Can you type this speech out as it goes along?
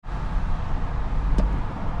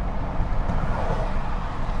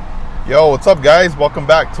Yo, what's up, guys? Welcome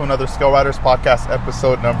back to another Scale Riders podcast,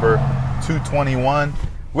 episode number 221,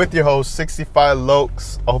 with your host, 65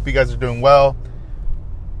 Locs. I hope you guys are doing well.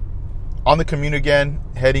 On the commute again,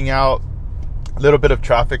 heading out. A little bit of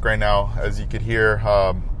traffic right now, as you could hear.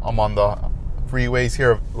 I'm on the freeways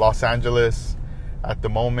here of Los Angeles at the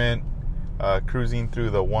moment, cruising through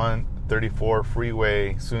the 134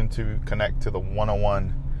 freeway, soon to connect to the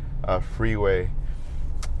 101 freeway.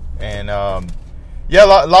 And yeah,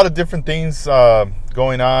 a lot of different things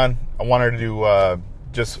going on. I wanted to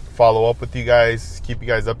just follow up with you guys, keep you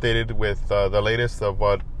guys updated with the latest of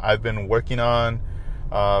what I've been working on,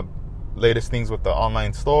 latest things with the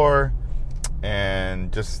online store,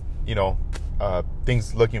 and just,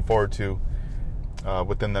 things looking forward to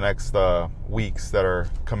within the next weeks that are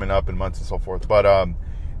coming up and months and so forth. But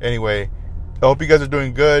anyway, I hope you guys are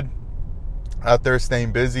doing good out there,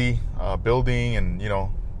 staying busy, building, and,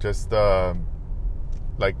 just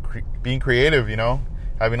being creative,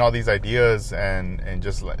 having all these ideas and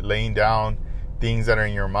just laying down things that are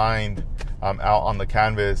in your mind out on the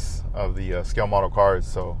canvas of the scale model cars.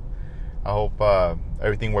 So I hope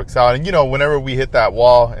everything works out. And, whenever we hit that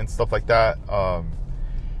wall and stuff like that,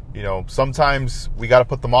 sometimes we got to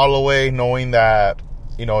put the model away, knowing that,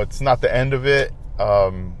 it's not the end of it.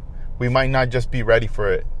 We might not just be ready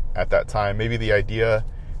for it at that time. Maybe the idea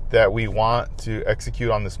that we want to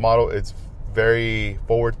execute on this model is very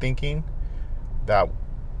forward thinking, that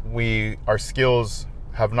our skills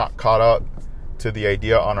have not caught up to the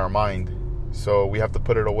idea on our mind. So we have to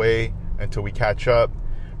put it away until we catch up,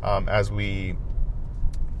 as we,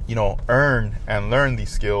 earn and learn these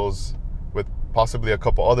skills with possibly a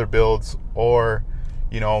couple other builds, or,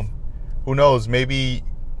 who knows, maybe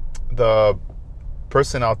the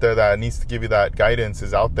person out there that needs to give you that guidance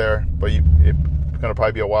is out there, but it's going to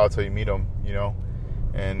probably be a while till you meet them,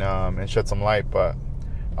 and shed some light. But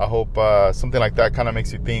I hope something like that kind of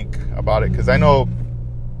makes you think about it, because I know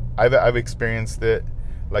I've experienced it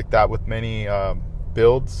like that with many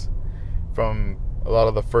builds, from a lot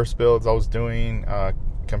of the first builds I was doing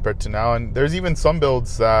compared to now. And there's even some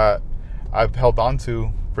builds that I've held on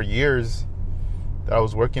to for years that I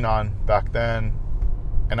was working on back then,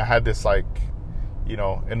 and I had this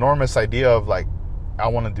enormous idea of I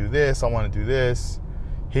want to do this,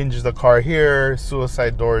 hinge the car here,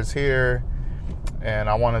 suicide doors here, and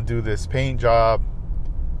I want to do this paint job.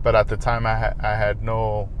 But at the time I had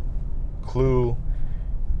no clue,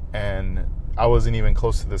 and I wasn't even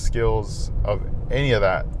close to the skills of any of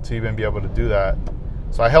that to even be able to do that.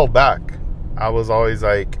 So I held back. I was always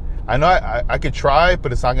like, I know I could try,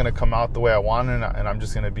 but it's not going to come out the way I want, and I'm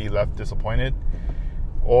just going to be left disappointed.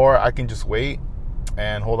 Or I can just wait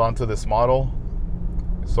and hold on to this model,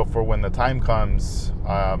 so for when the time comes,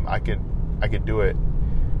 I could do it.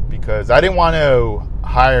 Because I didn't want to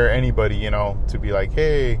hire anybody, to be like,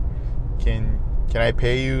 hey, can I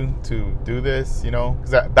pay you to do this?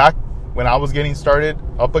 Because back when I was getting started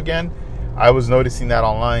up again, I was noticing that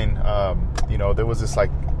online. There was this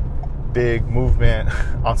big movement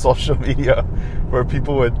on social media where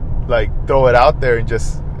people would throw it out there and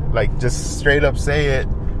just straight up say it,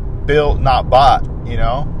 built not bought.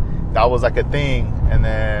 That was a thing. And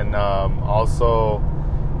then also,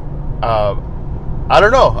 I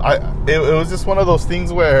don't know. It was just one of those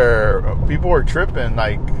things where people were tripping.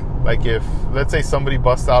 Like if, let's say, somebody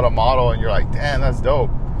busts out a model and you're like, damn, that's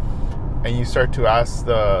dope. And you start to ask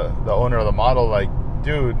the owner of the model,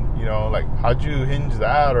 dude, how'd you hinge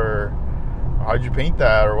that, or how'd you paint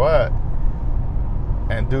that, or what?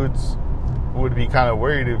 And dudes would be kind of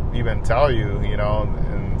worried to even tell you,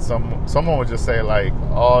 and someone would just say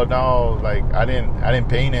oh no, I didn't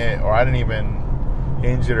paint it, or I didn't even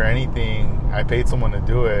hinge it or anything. I paid someone to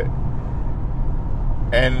do it.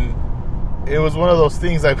 And it was one of those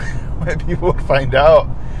things when people would find out,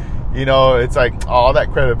 it's all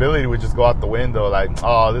that credibility would just go out the window.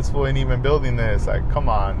 Oh, this fool ain't even building this. Come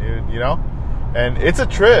on, dude, And it's a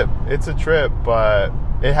trip, but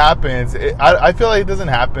it happens. I feel like it doesn't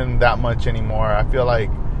happen that much anymore. I feel like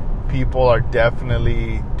people are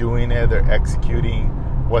definitely doing it. They're executing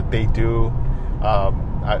what they do.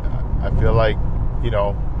 I feel like,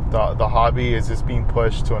 the hobby is just being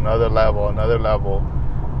pushed to another level,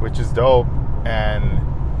 which is dope. And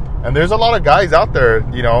there's a lot of guys out there,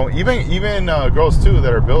 even girls too,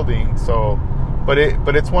 that are building. So, but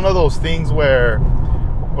it's one of those things where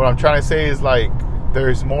what I'm trying to say is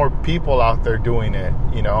there's more people out there doing it,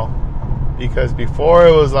 because before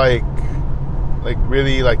it was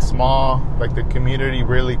really small, the community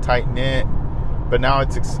really tight knit, but now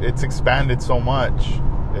it's expanded so much.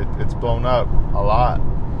 It's blown up a lot,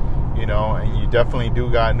 and you definitely do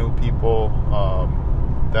got new people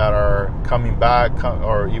that are coming back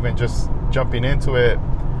or even just jumping into it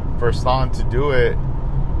first on to do it,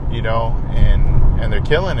 you know, and they're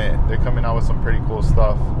killing it. They're coming out with some pretty cool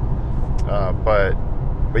stuff.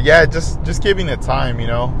 But yeah, just giving it time, you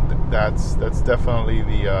know, that's definitely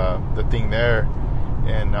the thing there.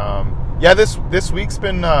 And yeah, this week's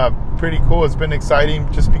been pretty cool. It's been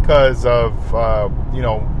exciting just because of you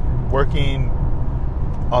know, working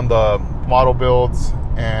on the model builds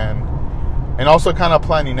and also kind of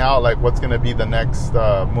planning out like what's going to be the next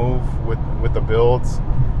move with the builds.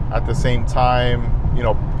 At the same time, you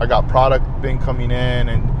know, I got product been coming in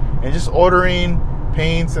and just ordering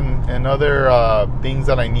paints and other things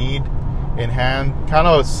that I need in hand, kind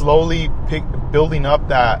of slowly building up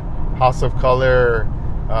that House of Color,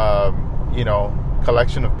 you know,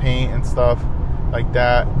 collection of paint and stuff like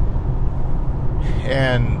that.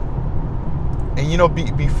 And you know,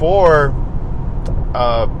 before,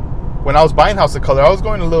 when I was buying House of Color, I was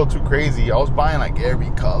going a little too crazy. I was buying like every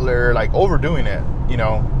color, like overdoing it, you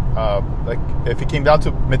know. Like if it came down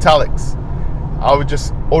to metallics, I would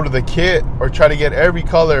just order the kit or try to get every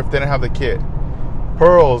color if they didn't have the kit.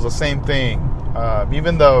 Pearls, the same thing.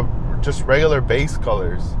 Even the just regular base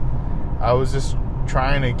colors, I was just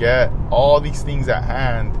trying to get all these things at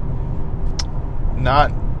hand,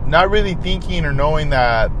 not really thinking or knowing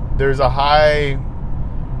that there's a high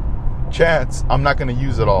chance I'm not going to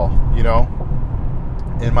use it all, you know.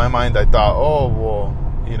 In my mind, I thought, oh, well,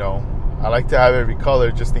 you know, I like to have every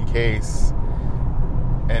color just in case.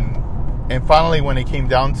 And finally, when it came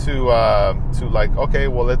down to like, okay,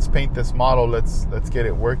 well, let's paint this model, let's get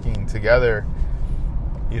it working together,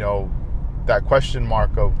 you know, that question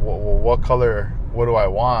mark of, well, what color, what do I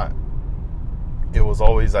want? It was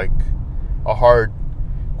always like a hard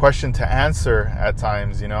question to answer at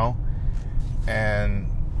times, you know. And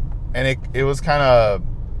it was kind of,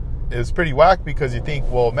 it was pretty whack because you think,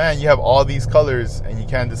 well, man, you have all these colors and you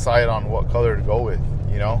can't decide on what color to go with,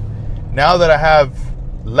 you know. Now that I have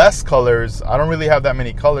less colors, I don't really have that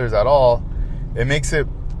many colors at all. It makes it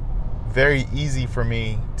very easy for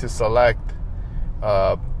me to select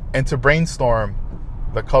and to brainstorm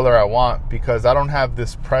the color I want, because I don't have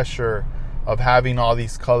this pressure of having all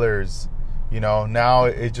these colors, you know. Now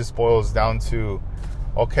it just boils down to,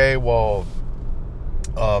 okay, well,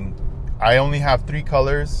 I only have 3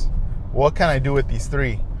 colors. What can I do with these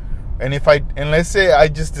 3? And let's say I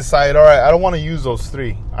just decide, all right, I don't want to use those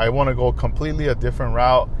 3. I want to go completely a different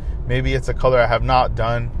route. Maybe it's a color I have not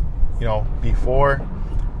done, you know, before.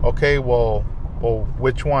 Okay, well,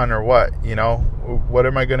 which one or what, you know? What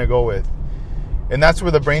am I going to go with? And that's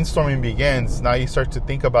where the brainstorming begins. Now you start to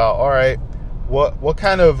think about, all right, what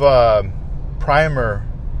kind of primer,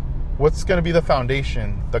 what's going to be the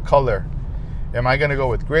foundation, the color? Am I going to go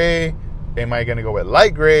with gray? Am I going to go with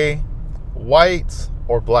light gray, white,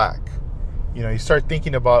 or black? You know, you start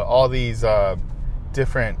thinking about all these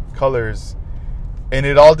different colors, and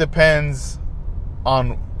it all depends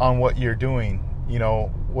on what you're doing. You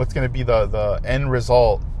know, what's going to be the end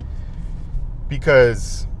result.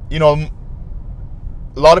 Because, you know,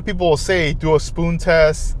 a lot of people will say, do a spoon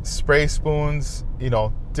test, spray spoons, you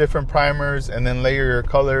know, different primers, and then layer your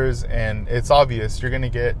colors, and it's obvious you're going to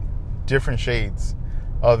get different shades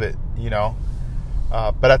of it, you know.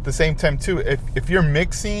 But at the same time too, if you're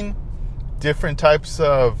mixing different types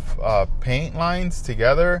of paint lines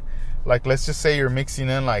together, like let's just say you're mixing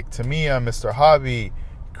in like Tamiya, Mr. Hobby,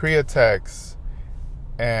 Createx,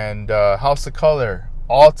 and House of Color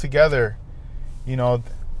all together, you know,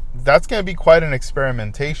 that's going to be quite an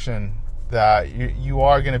experimentation that you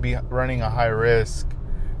are going to be running a high risk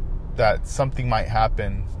that something might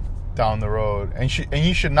happen down the road. And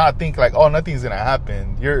you should not think like, oh, nothing's going to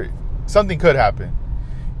happen. Something could happen,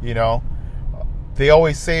 you know. They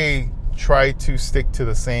always say try to stick to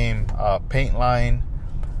the same paint line,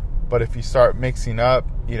 but if you start mixing up,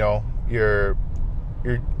 you know, you're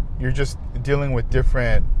just dealing with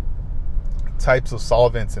different types of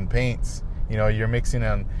solvents and paints. You know, you're mixing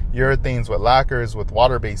in urethanes with lacquers, with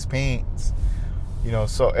water-based paints, you know.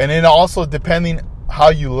 So, and then also depending how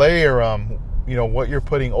you layer them, you know, what you're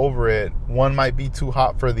putting over it, one might be too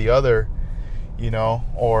hot for the other, you know,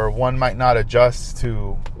 or one might not adjust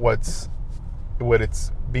to what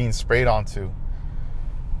it's being sprayed onto.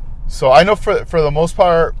 So I know for the most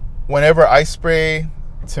part, whenever I spray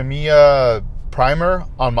Tamiya primer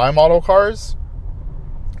on my model cars,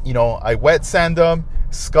 you know, I wet sand them,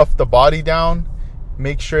 scuff the body down,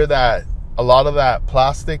 make sure that a lot of that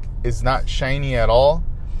plastic is not shiny at all.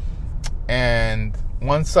 And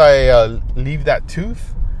once I leave that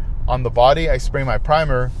tooth on the body, I spray my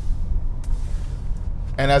primer.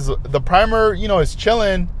 And as the primer, you know, is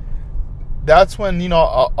chilling, that's when,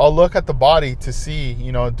 I'll look at the body to see,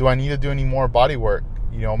 do I need to do any more body work?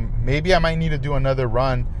 Maybe I might need to do another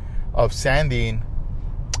run of sanding,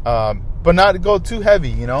 but not go too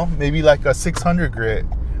heavy, maybe like a 600 grit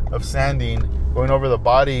of sanding going over the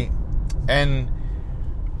body and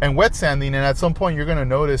wet sanding. And at some point you're going to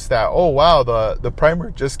notice that, oh wow, the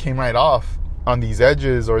primer just came right off on these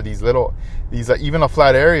edges or these even a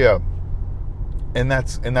flat area. And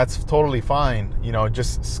that's totally fine.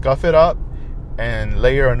 Just scuff it up and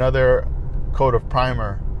layer another coat of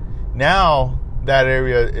primer. Now that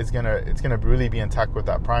area it's gonna really be intact with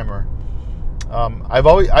that primer. I've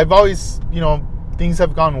always things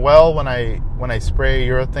have gone well when I spray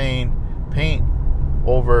urethane paint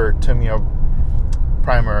over Tamiya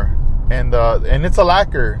primer, and it's a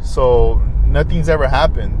lacquer, so nothing's ever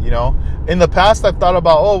happened. In the past I've thought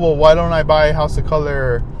about, oh well, why don't I buy House of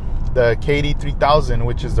Color the KD 3000,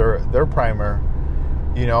 which is their primer,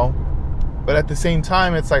 but at the same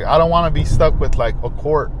time it's like I don't want to be stuck with like a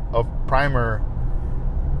quart of primer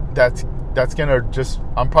that's gonna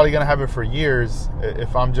I'm probably gonna have it for years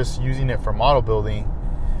if I'm just using it for model building,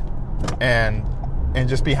 and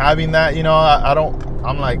just be having that,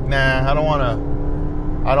 I'm like, nah, I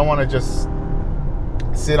don't want to just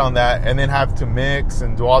sit on that and then have to mix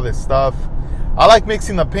and do all this stuff. I like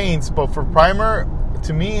mixing the paints, but for primer,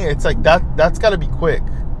 to me, it's like that's got to be quick.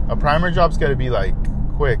 A primer job's got to be like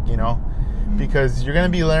quick, because you're going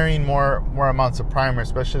to be layering more amounts of primer,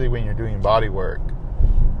 especially when you're doing body work.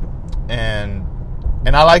 And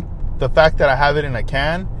I like the fact that I have it in a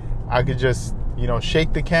can. I could just,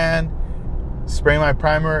 shake the can, spray my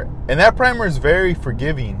primer, and that primer is very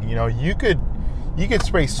forgiving. You could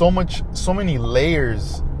spray so many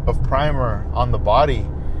layers of primer on the body,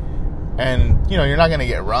 and you're not gonna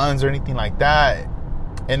get runs or anything like that,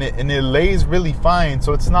 and it lays really fine.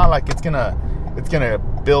 So it's not like it's gonna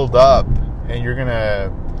build up and you're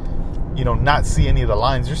gonna not see any of the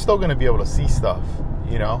lines. You're still gonna be able to see stuff,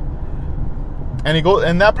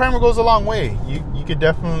 and that primer goes a long way. You could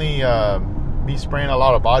definitely be spraying a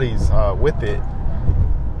lot of bodies with it.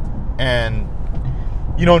 And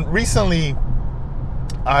recently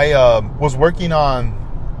I was working on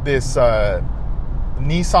this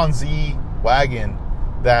Nissan Z wagon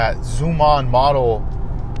that Zoom On model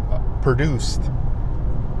produced,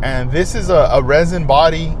 and this is a resin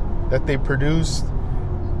body that they produced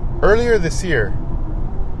earlier this year,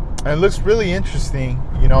 and it looks really interesting,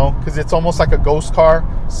 because it's almost like a ghost car,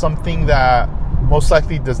 something that most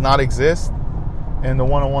likely does not exist in the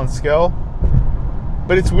 1/1 scale.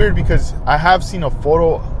 But it's weird because I have seen a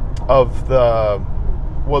photo of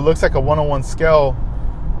what looks like a 1/1 scale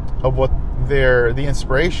of what the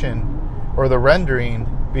inspiration or the rendering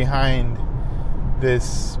behind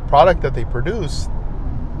this product that they produced.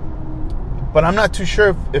 But I'm not too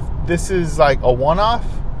sure if this is like a one-off,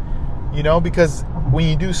 because when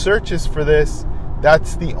you do searches for this,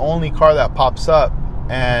 that's the only car that pops up,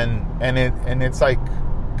 and it's like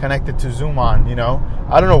connected to Zoom On.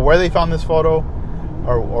 I don't know where they found this photo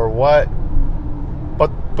or what,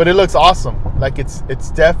 but it looks awesome. Like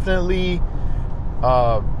it's definitely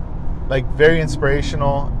like very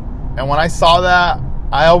inspirational. And when I saw that,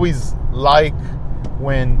 I always like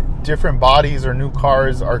when different bodies or new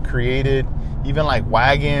cars are created, even like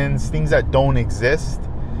wagons, things that don't exist.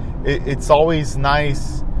 It's always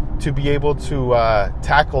nice to be able to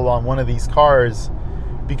tackle on one of these cars,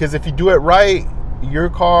 because if you do it right, your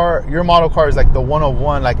model car is like the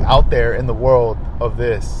 1/1, like out there in the world of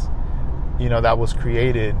this, that was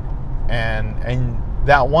created, and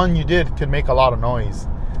that one you did could make a lot of noise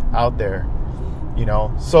out there,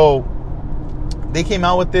 So they came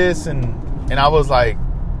out with this, and I was like,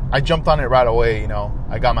 I jumped on it right away.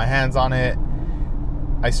 I got my hands on it.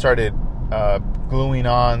 I started gluing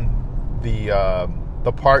on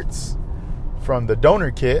the parts from the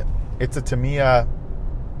donor kit. It's a Tamiya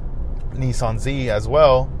Nissan Z as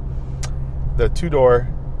well, the 2-door.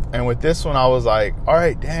 And with this one, I was like, all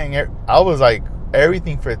right, dang. I was like,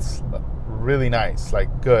 everything fits really nice, like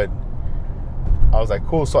good. I was like,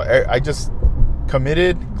 cool. So I just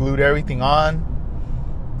committed, glued everything on,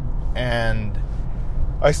 and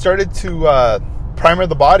I started to primer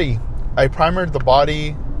the body. I primered the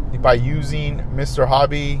body by using Mr.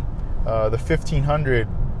 Hobby, the 1500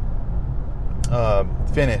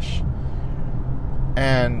 finish.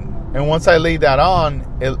 And once I laid that on,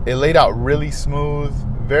 it laid out really smooth,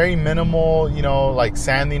 very minimal, like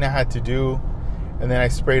sanding I had to do. And then I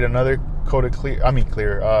sprayed another coat of clear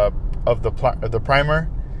of the primer,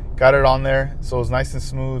 got it on there, so it was nice and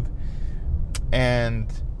smooth. And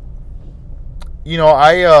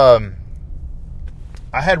I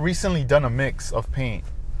had recently done a mix of paint,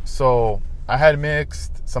 so I had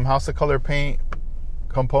mixed some House of Color paint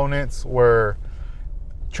components, were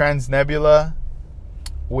Trans Nebula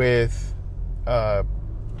with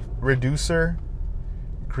reducer,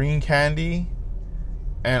 green candy,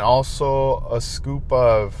 and also a scoop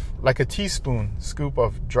of, like a teaspoon scoop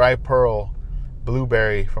of dry pearl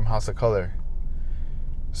blueberry from House of Color.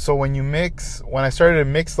 So when I started to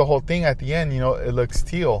mix the whole thing at the end, it looks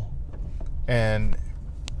teal, and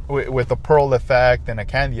with a pearl effect and a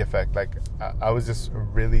candy effect. Like, I was just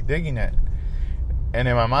really digging it. And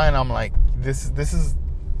in my mind, I'm like, this is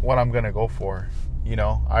what I'm gonna go for. I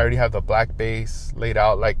already have the black base laid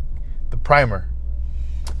out, like the primer.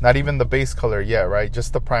 Not even the base color yet, right?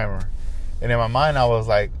 Just the primer. And in my mind, I was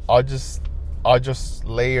like, I'll just I'll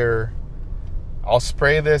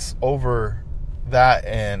spray this over that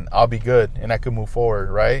and I'll be good and I could move forward,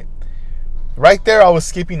 right? Right there, I was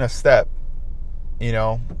skipping a step,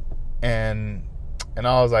 and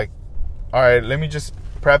I was like, all right, let me just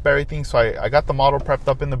prep everything. So I got the model prepped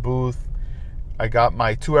up in the booth. I got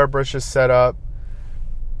my 2 airbrushes set up.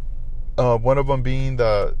 One of them being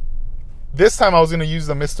this time I was going to use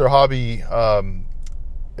the Mr. Hobby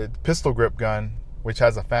pistol grip gun, which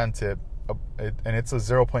has a fan tip, and it's a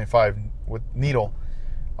 0.5 with needle.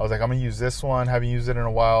 I was like, I'm going to use this one. Haven't used it in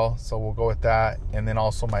a while, so we'll go with that. And then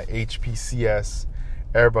also my HPCS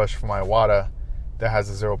airbrush for my Wada that has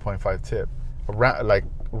a 0.5 tip.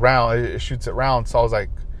 Round, it shoots it round. So I was like,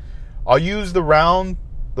 I'll use the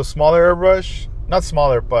smaller airbrush, not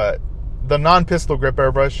smaller, but the non-pistol grip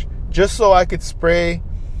airbrush, just so I could spray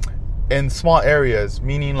in small areas,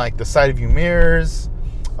 meaning like the side view mirrors,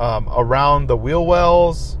 around the wheel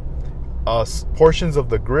wells, portions of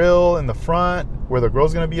the grill in the front where the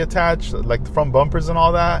grill's going to be attached, like the front bumpers and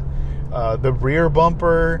all that, the rear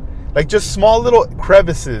bumper, like just small little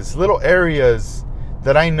crevices, little areas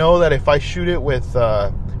that I know that if I shoot it with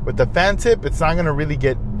the fan tip, it's not going to really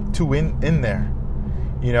get too in there,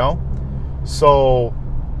 So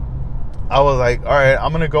I was like, all right,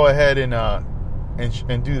 I'm going to go ahead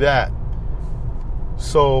and do that.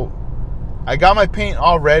 So I got my paint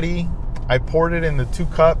all ready. I poured it in the 2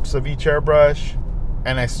 cups of each airbrush,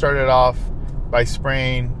 and I started off by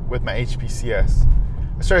spraying with my HPCS.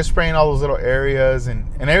 I started spraying all those little areas, and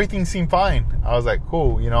everything seemed fine. I was like,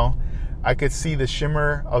 cool, I could see the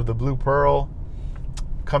shimmer of the blue pearl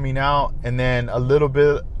coming out, and then a little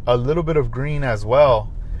bit of green as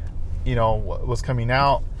well, was coming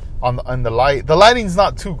out on the light. The lighting's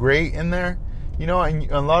not too great in there, and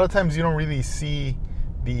a lot of times you don't really see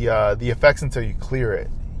the effects until you clear it,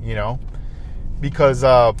 because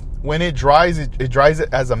when it dries, it dries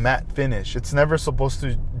it as a matte finish. It's never supposed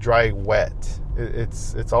to dry wet.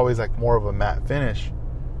 It's always like more of a matte finish.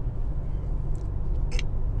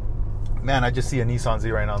 Man, I just see a Nissan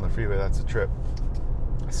Z right now on the freeway. That's a trip.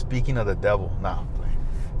 Speaking of the devil, now.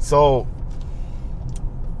 So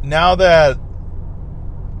now that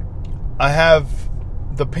I have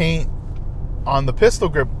the paint on the pistol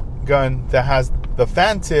grip gun that has the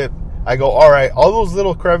fan tip, I go, all right, all those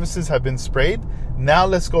little crevices have been sprayed. Now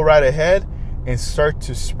let's go right ahead and start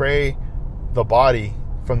to spray the body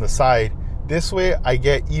from the side. This way I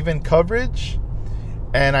get even coverage,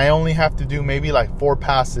 and I only have to do maybe like 4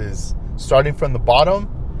 passes, starting from the bottom,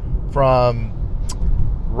 from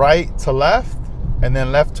right to left, and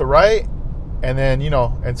then left to right, and then,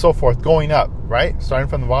 and so forth, going up, right? Starting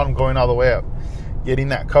from the bottom, going all the way up, getting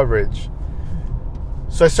that coverage.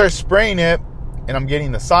 So I start spraying it, and I'm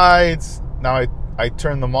getting the sides. Now I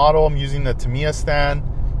turn the model. I'm using the Tamiya stand,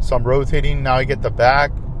 so I'm rotating. Now I get the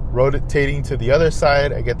back, rotating to the other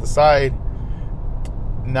side. I get the side.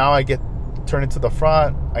 Now turn it to the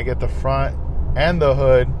front. I get the front and the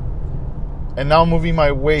hood. And now I'm moving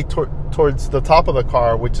my way towards the top of the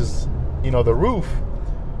car, which is, the roof.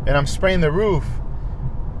 And I'm spraying the roof.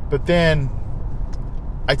 But then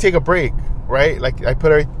I take a break, right? Like I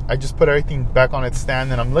just put everything back on its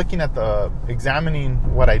stand, and I'm looking at examining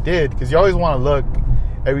what I did, because you always want to look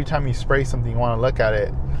every time you spray something. You want to look at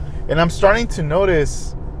it, and I'm starting to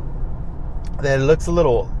notice that it looks a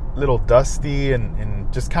little dusty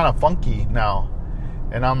and just kind of funky now.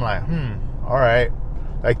 And I'm like, all right.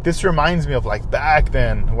 Like, this reminds me of like back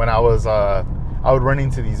then when I would run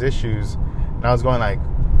into these issues, and I was going like,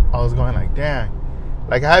 dang,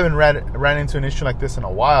 like I haven't ran into an issue like this in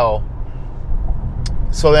a while.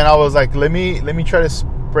 So then I was like, let me try to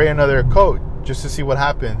spray another coat just to see what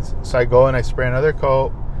happens. So I go and I spray another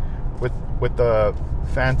coat with the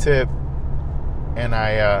fan tip, and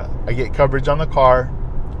I get coverage on the car,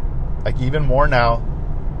 like even more now.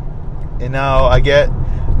 And now I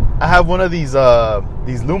have one of these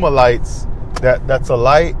Luma lights that's a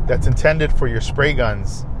light that's intended for your spray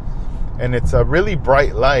guns. and it's a really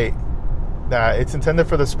bright light that it's intended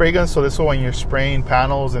for the spray gun. So this way, when you're spraying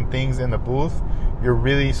panels and things in the booth, you're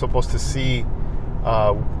really supposed to see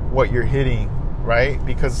what you're hitting, right?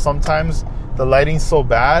 Because sometimes the lighting's so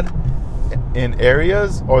bad in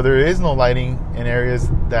areas, or there is no lighting in areas,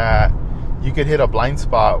 that you could hit a blind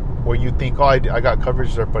spot where you think, oh, I got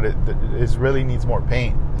coverage there, but it really needs more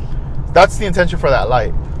paint. That's the intention for that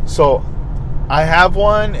light. So I have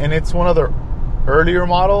one, and it's one of the earlier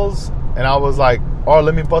models, and I was like, oh,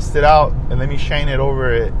 let me bust it out and let me shine it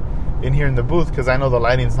over it in here in the booth, because I know the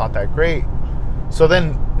lighting's not that great. So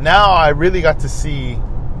then now I really got to see,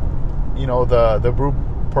 you know, the Brute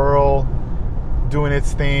Pearl doing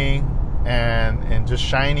its thing and just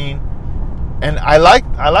shining. And I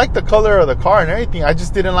liked the color of the car and everything. I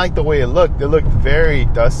just didn't like the way it looked. It looked very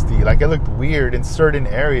dusty. Like, it looked weird in certain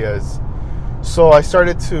areas. So I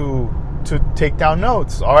started to take down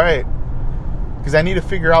notes. All right, because I need to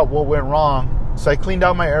figure out what went wrong. So I cleaned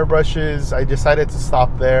out my airbrushes. I decided to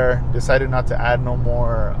stop there. Decided not to add no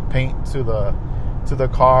more paint to the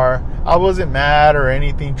car. I wasn't mad or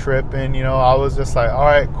anything, tripping. You know, I was just like, all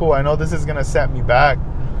right, cool. I know this is gonna set me back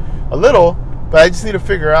a little, but I just need to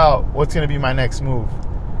figure out what's going to be my next move.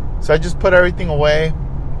 So I just put everything away,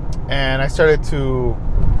 and I started to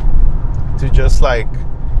just like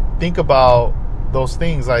think about those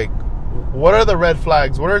things. Like, what are the red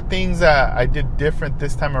flags? What are things that I did different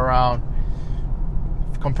this time around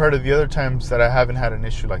compared to the other times that I haven't had an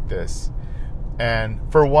issue like this? And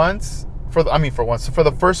for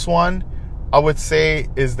the first one, I would say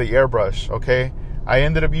is the airbrush. Okay, I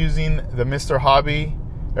ended up using the Mr. Hobby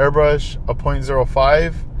airbrush, a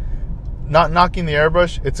 0.05. Not knocking the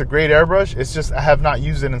airbrush, it's a great airbrush. It's just I have not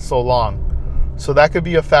used it in so long, so that could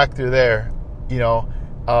be a factor there. You know,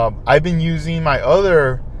 I've been using my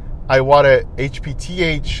other Iwata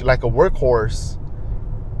HPTH like a workhorse,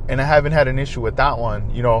 and I haven't had an issue with that one.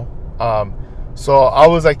 You know, so I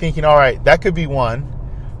was like thinking, all right, that could be one.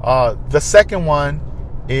 The second one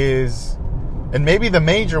is, and maybe the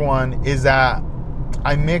major one, is that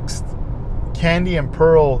I mixed Candy and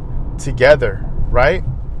Pearl together, right,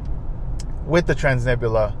 with the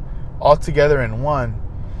Transnebula all together in one,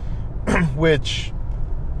 which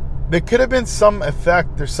there could have been some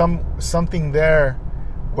effect. There's something there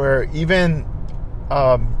where even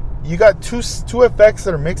you got two effects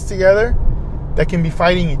that are mixed together that can be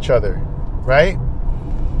fighting each other, right?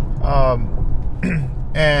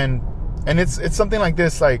 And it's something like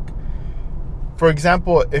this. Like, for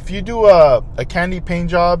example, if you do a candy paint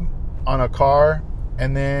job on a car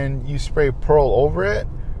and then you spray Pearl over it,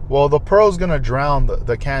 well, the Pearl's gonna drown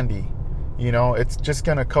the candy. You know, it's just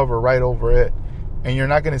gonna cover right over it, and you're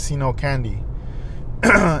not gonna see no candy.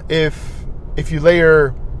 If you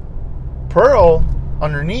layer Pearl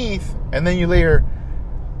underneath and then you layer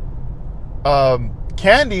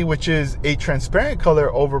candy, which is a transparent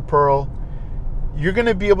color, over Pearl, you're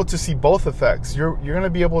gonna be able to see both effects. You're gonna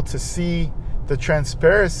be able to see the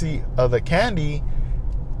transparency of the candy,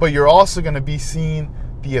 but you're also going to be seeing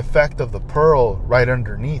the effect of the Pearl right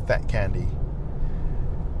underneath that candy.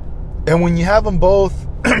 And when you have them both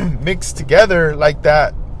mixed together like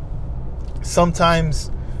that, sometimes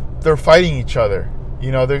they're fighting each other.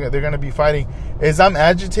 You know, they're going to be fighting. As I'm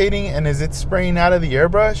agitating and as it's spraying out of the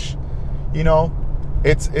airbrush, you know,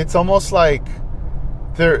 it's almost like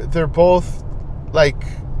they're both like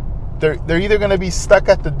they're either going to be stuck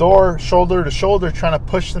at the door shoulder to shoulder trying to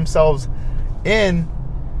push themselves in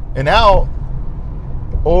and out,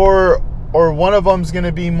 or one of them's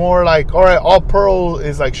gonna be more like, all right, all Pearl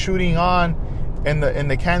is like shooting on, and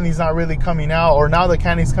the candy's not really coming out, or now the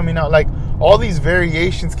candy's coming out. Like, all these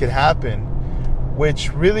variations could happen,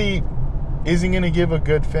 which really isn't gonna give a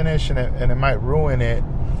good finish, and it might ruin it.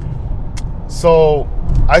 So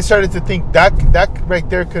I started to think that right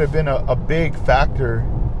there could have been a big factor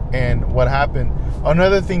in what happened.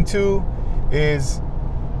 Another thing too is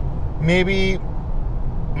maybe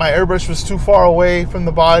my airbrush was too far away from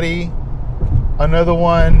the body. Another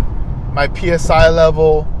one, my PSI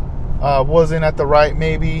level wasn't at the right,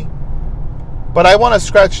 maybe. But I want to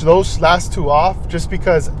scratch those last two off, just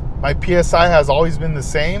because my PSI has always been the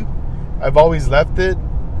same. I've always left it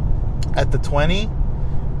at the 20,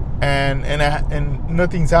 and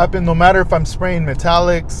nothing's happened. No matter if I'm spraying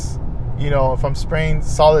metallics, you know, if I'm spraying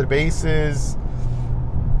solid bases,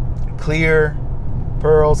 clear,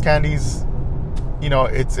 pearls, candies, you know,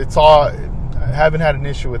 it's all, I haven't had an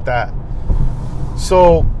issue with that.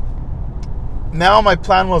 So now my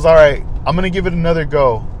plan was, all right, I'm going to give it another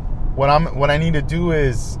go. What I need to do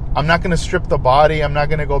is, I'm not going to strip the body. I'm not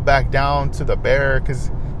going to go back down to the bare,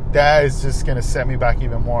 because that is just going to set me back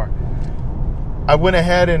even more. I went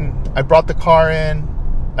ahead and I brought the car in.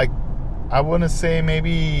 Like, I want to say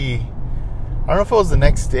maybe, I don't know if it was the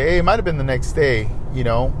next day. It might have been the next day, you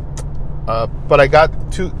know. But I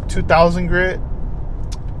got 2,000 grit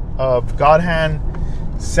of God hand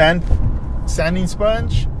sanding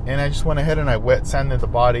sponge, and I just went ahead and I wet sanded the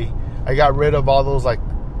body. I got rid of all those like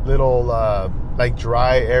little like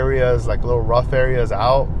dry areas, like little rough areas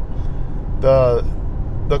out. The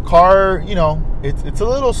car, you know, it's a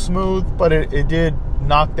little smooth, but it did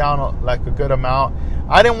knock down like a good amount.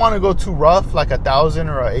 I didn't want to go too rough, like 1,000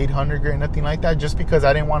 or 800 grit, nothing like that, just because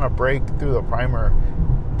I didn't want to break through the primer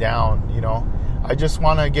down, you know. I just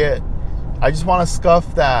want to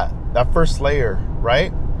scuff that first layer,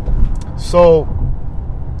 right? So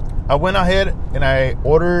I went ahead and I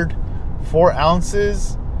ordered 4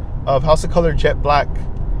 ounces of House of Color Jet Black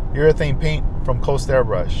urethane paint from Coast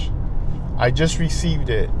Airbrush. I just received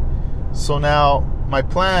it. So now my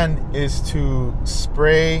plan is to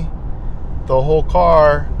spray the whole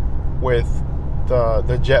car with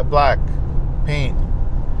the jet black paint,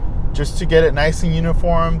 just to get it nice and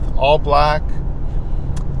uniformed, all black.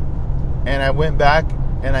 And I went back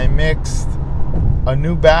and I mixed a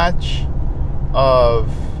new batch of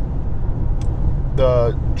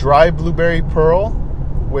the dry blueberry pearl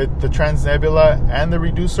with the Transnebula and the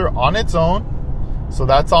reducer on its own. So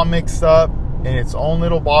that's all mixed up in its own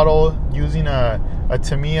little bottle using a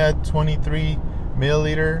Tamiya 23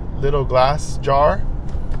 milliliter little glass jar.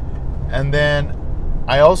 And then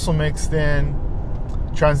I also mixed in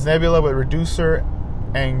Transnebula with reducer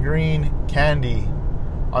and green candy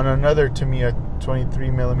on another Tamiya 23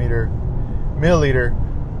 milliliter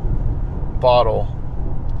bottle.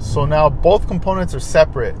 So now both components are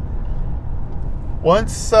separate.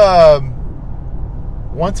 Once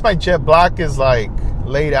my jet black is like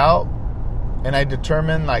laid out and I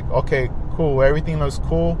determine like, okay, cool, everything looks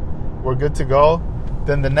cool, we're good to go,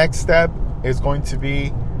 then the next step is going to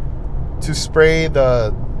be to spray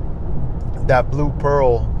that blue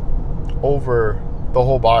pearl over the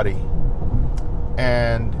whole body.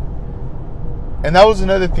 And that was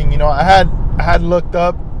another thing, you know, I had looked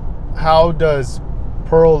up how does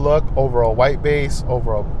pearl look over a white base,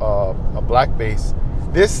 over a black base.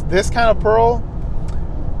 This kind of pearl,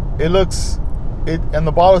 and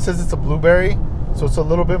the bottle says it's a blueberry, so it's a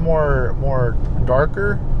little bit more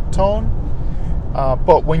darker tone.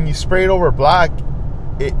 But when you spray it over black,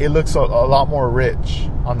 it looks a lot more rich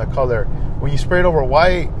on the color. When you spray it over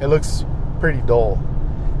white, it looks pretty dull.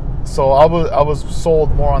 So I was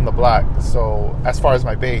sold more on the black. So as far as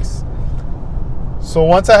my base, so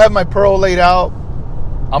once I have my pearl laid out,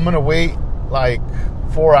 I'm gonna wait like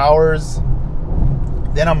 4 hours.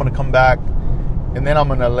 Then I'm gonna come back, and then I'm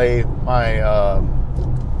gonna lay my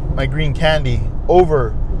green candy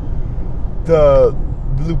over the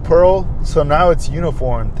blue pearl. So now it's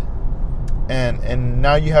uniformed, and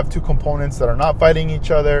now you have two components that are not fighting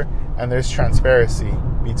each other, and there's transparency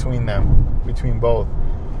between them, between both.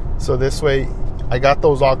 So this way, I got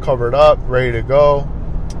those all covered up, ready to go.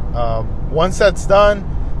 Once that's done,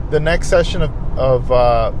 the next session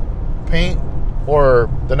of paint, or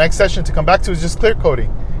the next session to come back to, is just clear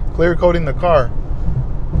coating the car,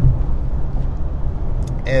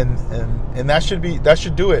 and that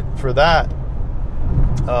should do it for that.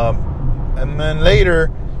 And then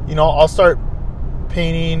later, you know, I'll start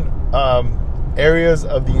painting areas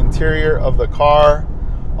of the interior of the car.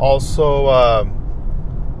 Also,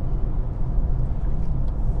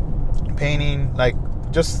 painting like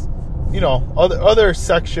just, you know, other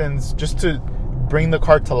sections, just to bring the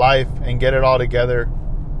car to life and get it all together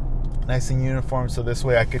nice and uniform. So this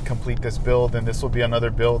way I could complete this build, and this will be another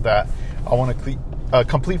build that I want to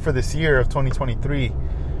complete for this year of 2023.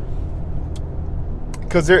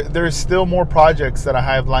 Because there's still more projects that I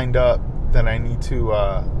have lined up that I need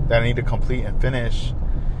to complete and finish.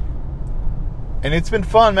 And it's been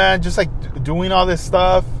fun, man, just like doing all this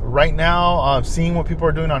stuff right now, seeing what people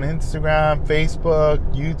are doing on Instagram, Facebook,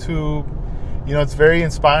 YouTube. You know, it's very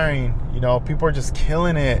inspiring. You know, people are just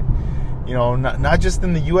killing it. You know, not just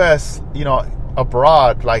in the U.S., you know,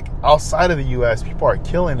 abroad, like outside of the U.S., people are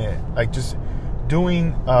killing it. Like just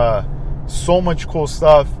doing so much cool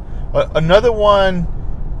stuff. Another one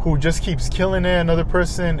who just keeps killing it, another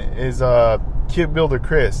person, is Kit Builder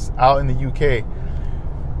Chris out in the UK.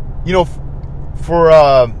 You know,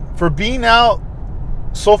 for being out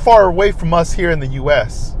so far away from us here in the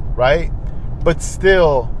US, right? But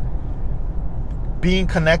still being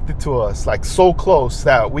connected to us, like so close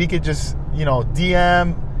that we could just, you know,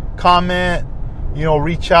 DM, comment, you know,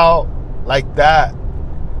 reach out like that,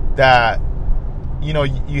 you know,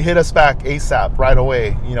 you hit us back ASAP right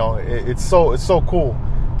away. You know, it's so cool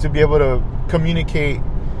to be able to communicate,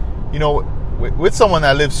 with someone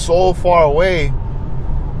that lives so far away,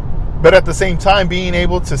 but at the same time being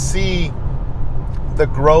able to see the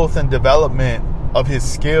growth and development of his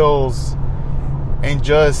skills and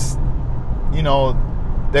just,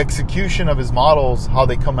 the execution of his models, how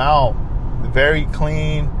they come out very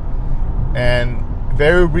clean and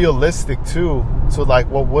very realistic too, to like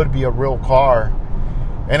what would be a real car.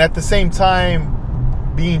 And at the same time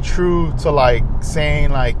being true to like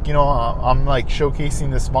saying like, I'm like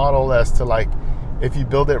showcasing this model as to like, if you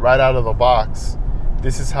build it right out of the box,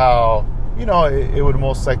 this is how, it would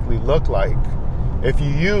most likely look like if you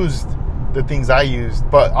used the things I used.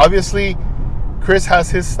 But obviously Chris has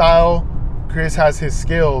his style, Chris has his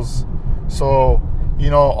skills. So,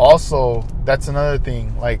 also that's another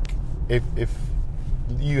thing. Like if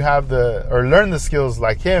you have learn the skills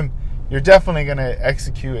like him, you're definitely going to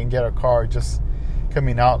execute and get a car just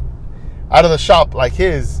coming out of the shop like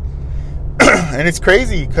his. And it's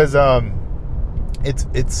crazy because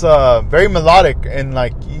it's very melodic, and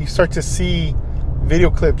like you start to see video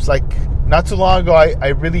clips. Like not too long ago, I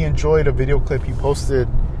really enjoyed a video clip he posted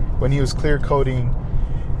when he was clear coating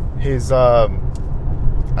his I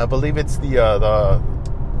believe it's the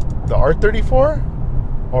R34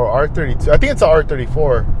 or R32. I think it's the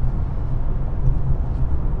R34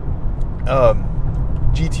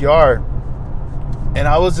 GTR. And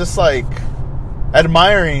I was just like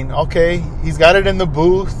admiring, okay, he's got it in the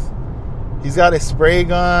booth. He's got his spray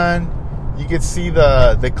gun. You could see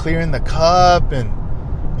the clear in the cup, and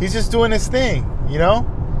he's just doing his thing,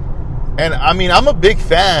 And I mean, I'm a big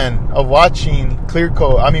fan of watching clear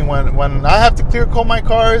coat. I mean, when I have to clear coat my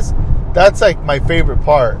cars, that's like my favorite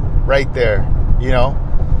part right there,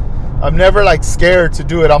 I'm never like scared to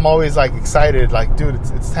do it. I'm always like excited, like, dude,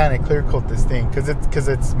 it's time to clear coat this thing because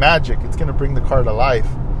it's magic. It's gonna bring the car to life.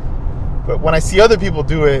 But when I see other people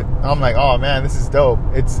do it, I'm like, oh man, this is dope.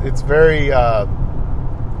 It's very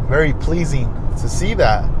very pleasing to see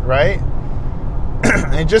that, right?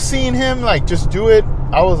 And just seeing him like just do it,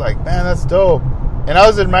 I was like, man, that's dope. And I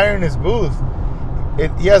was admiring his booth.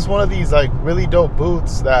 He has one of these like really dope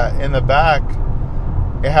booths that in the back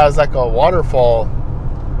it has like a waterfall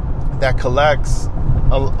that collects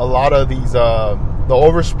a lot of these the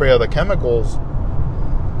overspray of the chemicals.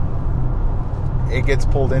 It gets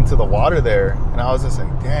pulled into the water there, and I was just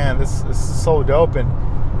like, damn, this is so dope. And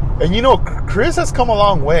Chris has come a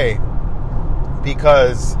long way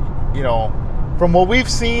because from what we've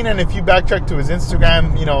seen, and if you backtrack to his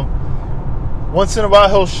Instagram, once in a while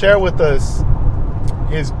he'll share with us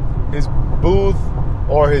his booth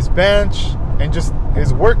or his bench and just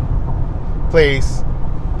his workplace.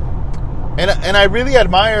 And I really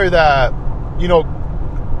admire that,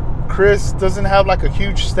 Chris doesn't have like a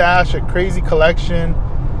huge stash, a crazy collection.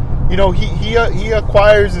 He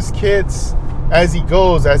acquires his kits as he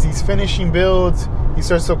goes. As he's finishing builds, he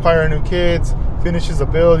starts to acquire new kits. Finishes a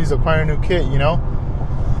build, he's acquiring a new kit,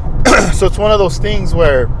 So it's one of those things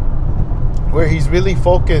where he's really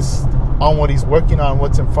focused on what he's working on,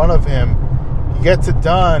 what's in front of him. He gets it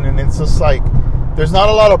done, and it's just like there's not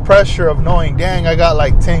a lot of pressure of knowing, dang, I got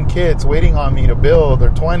like 10 kits waiting on me to build, or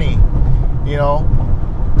 20,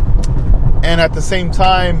 And at the same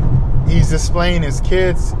time, he's displaying his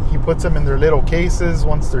kits. He puts them in their little cases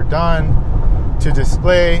once they're done to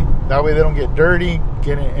display. That way they don't get dirty,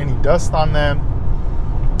 get any dust on them.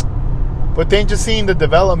 But then just seeing the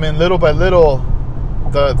development little by little,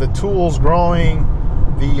 the tools growing,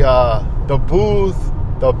 the booth,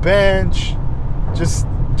 the bench, just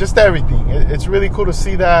everything. It's really cool to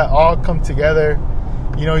see that all come together.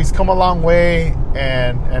 He's come a long way,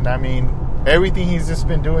 and I mean, everything he's just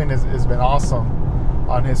been doing has been awesome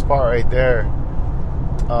on his part right there.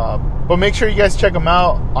 But make sure you guys check him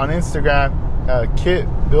out on Instagram, Kit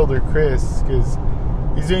Builder Chris, because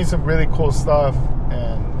he's doing some really cool stuff,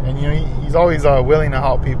 and he's always willing to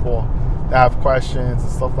help people that have questions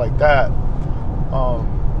and stuff like that.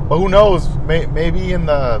 But who knows? Maybe in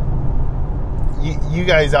you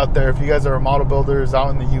guys out there, if you guys are model builders out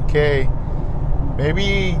in the UK,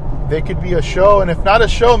 maybe there could be a show, and if not a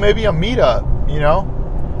show, maybe a meetup.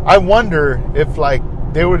 I wonder if like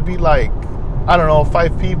there would be like, I don't know,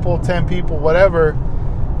 5 people, 10 people, whatever,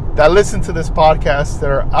 that listen to this podcast that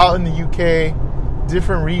are out in the UK,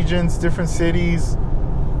 different regions, different cities,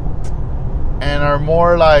 and are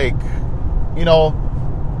more like,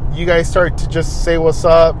 you guys start to just say what's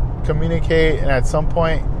up, communicate, and at some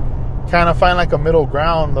point kind of find like a middle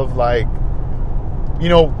ground of like,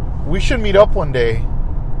 we should meet up one day.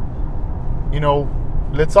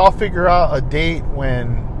 Let's all figure out a date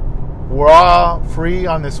when we're all free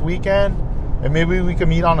on this weekend, and maybe we can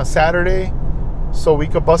meet on a Saturday so we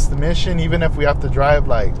could bust the mission, even if we have to drive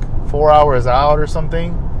like 4 hours out or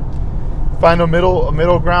something. Find a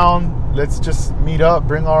middle ground. Let's just meet up,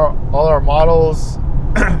 bring all our models,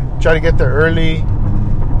 try to get there early,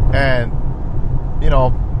 and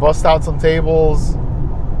bust out some tables.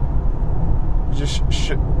 Just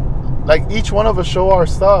like each one of us show our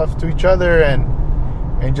stuff to each other, and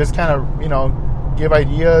just kind of give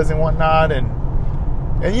ideas and whatnot, and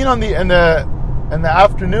in the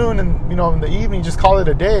afternoon and in the evening, just call it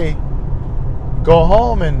a day. Go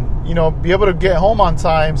home and be able to get home on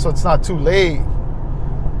time so it's not too late,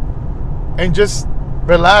 and just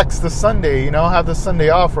relax the Sunday. Have the Sunday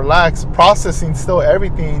off, relax, processing still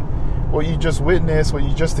everything, what you just witnessed, what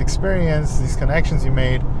you just experienced, these connections you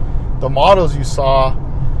made, the models you saw.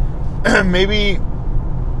 Maybe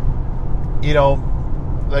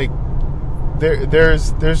like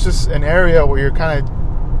there's just an area where you're kind of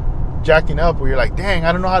jacking up, where you're like, dang,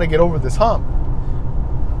 I don't know how to get over this hump.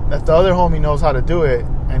 That the other homie knows how to do it,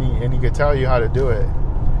 and he could tell you how to do it.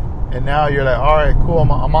 And now you're like, all right, cool,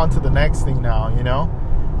 I'm on to the next thing now. I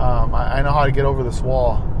know how to get over this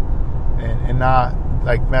wall, and not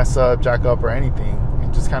like mess up, jack up, or anything,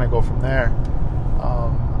 and just kind of go from there.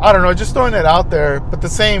 I don't know, just throwing it out there. But the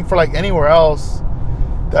same for like anywhere else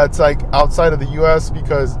that's like outside of the U.S.,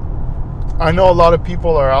 because I know a lot of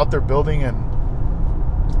people are out there building and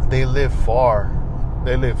they live far.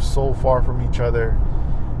 They live so far from each other.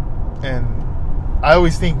 And I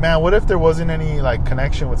always think, man, what if there wasn't any like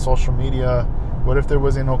connection with social media? What if there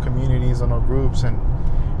wasn't no communities or no groups, and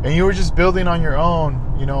you were just building on your own,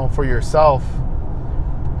 for yourself?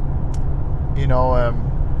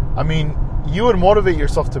 I mean, you would motivate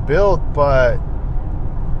yourself to build, but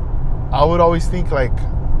I would always think, like,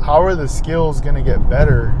 how are the skills going to get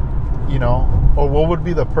better, or what would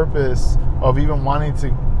be the purpose of even wanting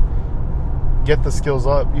to get the skills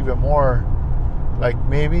up even more? Like,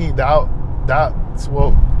 maybe that's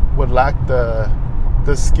what would lack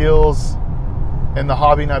the skills and the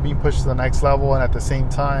hobby not being pushed to the next level, and at the same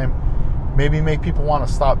time maybe make people want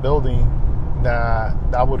to stop building.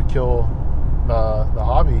 That would kill the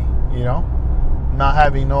hobby, not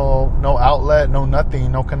having no outlet, no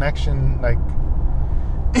nothing, no connection. Like,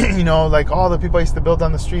 like all the people I used to build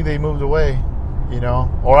on the street, they moved away,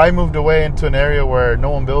 or I moved away into an area where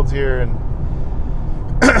no one builds here, and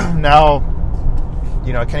now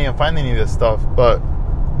I can't even find any of this stuff. But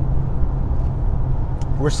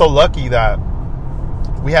we're so lucky that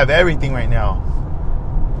we have everything right now.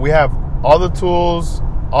 We have all the tools,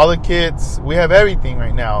 all the kits. We have everything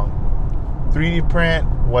right now. 3D print,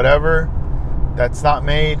 whatever that's not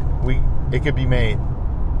made, it could be made.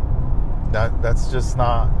 That's just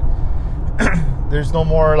not. There's no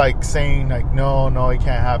more like saying like no, it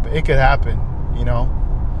can't happen. It could happen.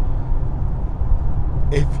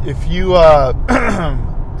 If you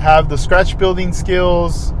have the scratch building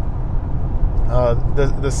skills,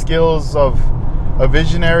 the skills of a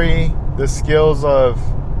visionary, the skills of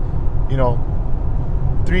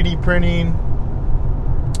 3D printing,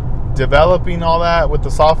 developing all that with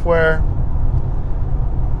the software,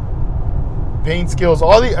 paint skills,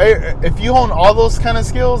 if you own all those kind of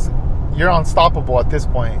skills, you're unstoppable at this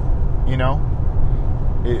point.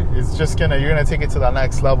 It's just you're gonna take it to that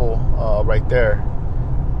next level right there.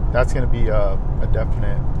 That's gonna be a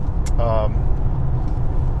definite.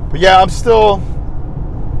 But yeah, I'm still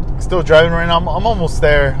driving right now. I'm almost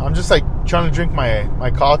there. I'm just like trying to drink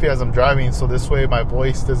my coffee as I'm driving, so this way my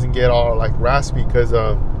voice doesn't get all like raspy, because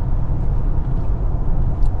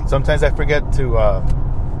sometimes I forget to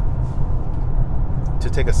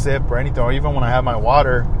take a sip or anything, or even when I have my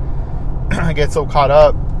water, I get so caught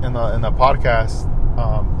up in the podcast.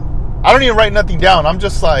 I don't even write nothing down. I'm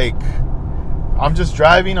just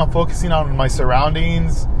driving. I'm focusing on my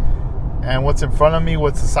surroundings and what's in front of me,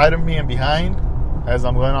 what's aside of me and behind as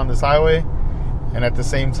I'm going on this highway. And at the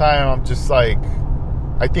same time, I'm just like,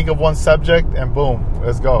 I think of one subject and boom,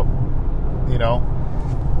 let's go.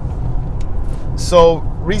 So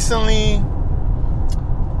recently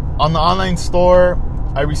on the online store,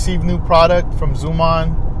 I received new product from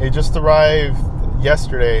Zoomon. It just arrived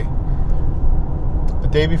yesterday, the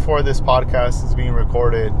day before this podcast is being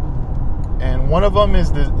recorded. And one of them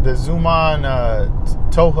is the Zoomon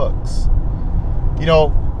tow hooks.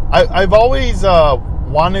 I've always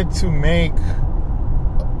wanted to make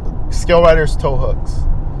Scale Riders tow hooks,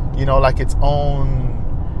 like its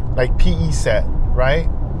own like PE set, right?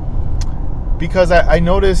 Because I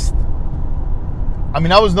noticed, I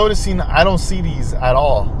was noticing I don't see these at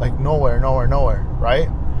all, like nowhere, right?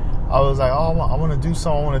 I was like, oh, I want to do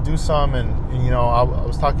some, and I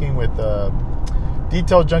was talking with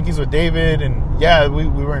Detail Junkies with David, and yeah, we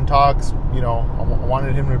were in talks I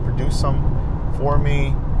wanted him to produce some for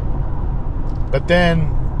me. But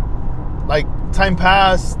then, like, time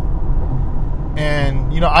passed,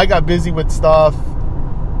 and I got busy with stuff,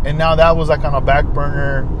 and now that was like on a back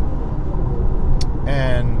burner.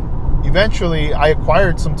 And eventually, I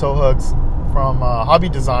acquired some tow hooks from Hobby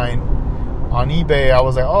Design on eBay. I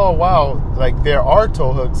was like, oh wow, like there are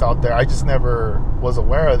tow hooks out there. I just never was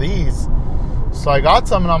aware of these. So I got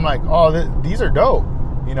some, and I'm like, oh, these are dope.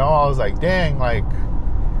 I was like, dang, like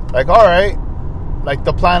all right, like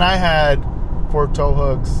the plan I had for tow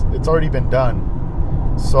hooks, it's already been done.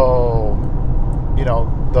 So,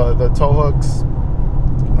 the tow hooks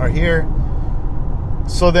are here.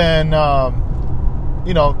 So then,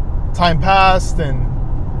 time passed,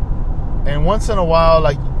 and once in a while,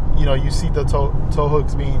 like, you see the tow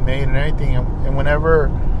hooks being made and everything, and whenever,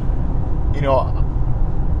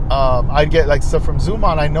 I'd get like stuff from Zoom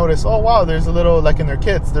On, I noticed, oh wow, there's a little, like in their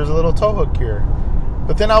kits, there's a little tow hook here.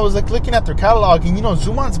 But then I was like looking at their catalog, and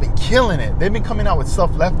Zoom On's been killing it. They've been coming out with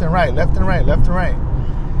stuff left and right. And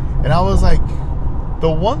I was like, the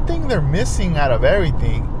one thing they're missing out of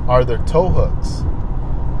everything are their tow hooks.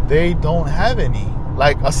 They don't have any,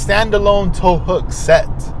 like a standalone tow hook set,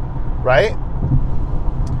 right?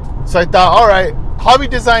 So I thought, all right, Hobby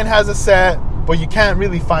Design has a set, but you can't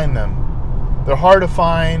really find them. They're hard to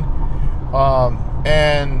find.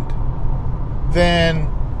 And then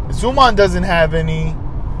Zoom On doesn't have any.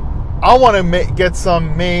 I want to get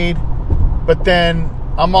some made, but then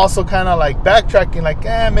I'm also kind of like backtracking, like,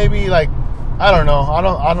 maybe, like, I don't know. I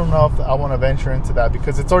don't know if I want to venture into that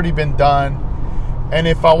because it's already been done. And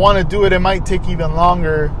if I want to do it, it might take even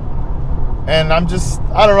longer. And I don't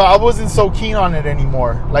know. I wasn't so keen on it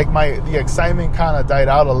anymore. Like the excitement kind of died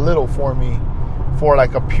out a little for me, for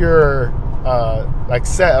like a pure, like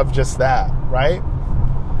set of just that, right?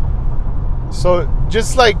 So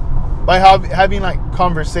just like by having like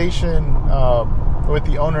conversation with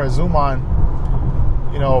the owner of Zoom On,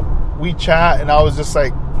 we chat, and I was just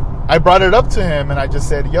like, I brought it up to him, and I just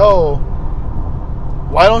said, yo,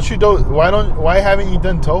 why haven't you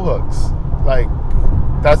done tow hooks? Like,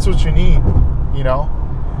 that's what you need,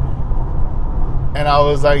 And I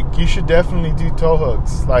was like, you should definitely do tow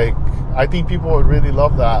hooks. Like, I think people would really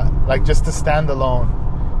love that. Like, just a standalone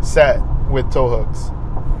set with tow hooks.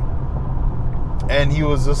 And he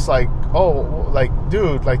was just like, oh, like,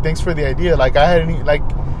 dude, like, thanks for the idea. Like, I don't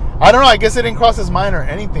know, I guess it didn't cross his mind or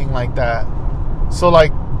anything like that. So,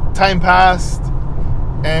 like, time passed,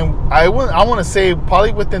 and I want to say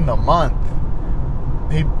probably within the month,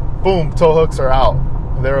 boom, tow hooks are out.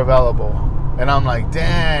 They're available. And I'm like,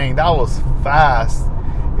 dang, that was fast.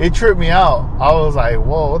 It tripped me out. I was like,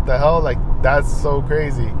 whoa, what the hell? Like, that's so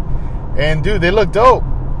crazy. And dude, they look dope.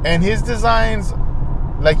 And his designs,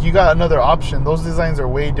 like, you got another option. Those designs are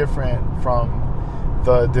way different from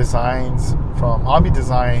the designs from Hobby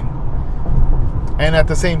Design. And at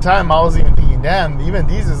the same time, I was even thinking, damn, even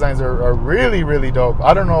these designs are really, really dope.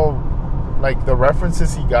 I don't know, like, the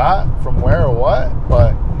references he got from where or what,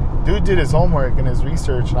 but dude did his homework and his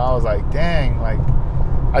research, and I was like, dang, like,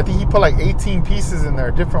 I think he put like 18 pieces in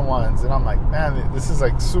there, different ones, and I'm like, man, this is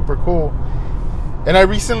like super cool. And I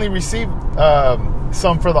recently received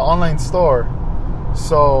some for the online store,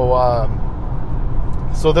 so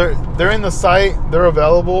they're in the site, they're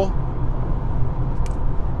available.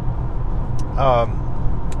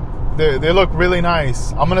 They look really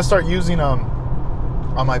nice. I'm gonna start using them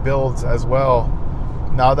on my builds as well.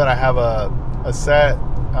 Now that I have a set,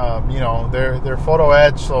 they're photo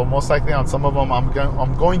etched, so most likely on some of them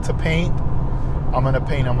I'm going to paint. I'm gonna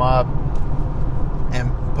paint them up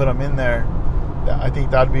and put them in there. I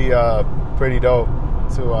think that'd be pretty dope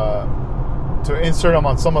to insert them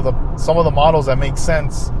on some of the models that make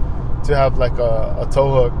sense to have like a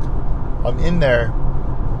tow hook in there.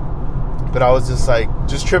 But I was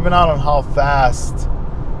just tripping out on how fast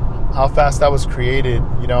that was created,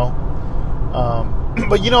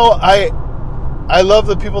 But I love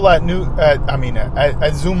the people at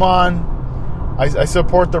Zoom On. I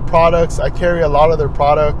support their products. I carry a lot of their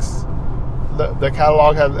products. The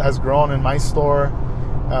catalog has grown in my store.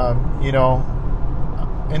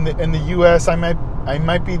 In the US, I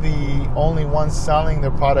might be the only one selling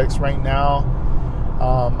their products right now.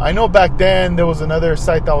 I know back then there was another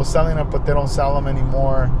site that was selling them, but they don't sell them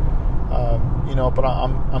anymore. But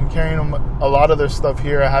I'm carrying them, a lot of their stuff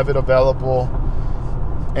here. I have it available,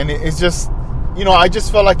 and it's just, I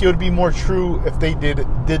just felt like it would be more true if they did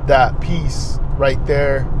that piece right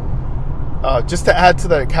there, just to add to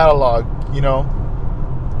the catalog.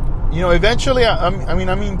 Eventually,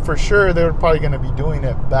 I mean, for sure they're probably going to be doing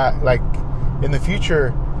it back, like in the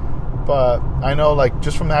future. But I know, like,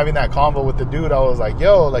 just from having that convo with the dude, I was like,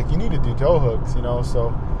 yo, like, you need to do toe hooks, you know. So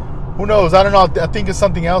who knows? I don't know. I think it's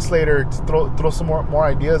something else later to throw some more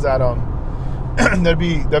ideas at them. that'd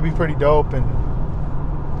be pretty dope. And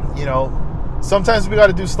you know, sometimes we got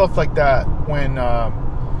to do stuff like that when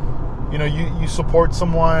you know, you support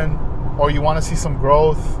someone or you want to see some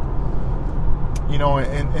growth, you know,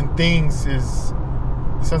 and things is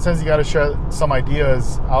sometimes you got to share some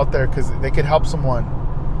ideas out there because they could help someone.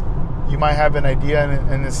 You might have an idea,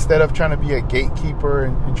 and instead of trying to be a gatekeeper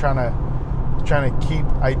and trying to keep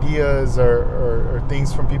ideas or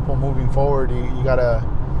things from people moving forward, you gotta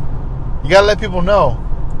let people know,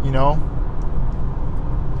 you know.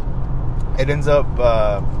 It ends up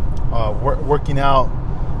working out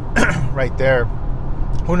right there.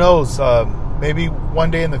 Who knows? Maybe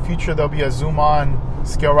one day in the future there'll be a Zoom on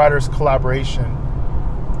Scale Riders collaboration.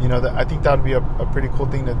 You know, I think that would be a pretty cool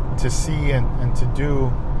thing to see and to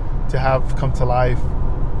do, to have come to life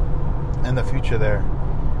in the future there.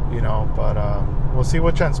 You know, but we'll see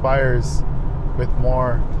what transpires with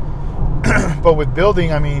more. But with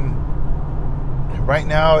building, I mean, right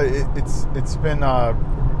now it's been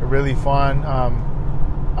really fun.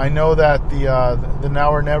 I know that the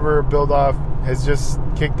Now or Never build off has just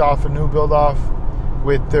kicked off a new build off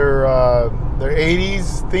with their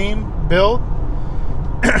 80s theme build,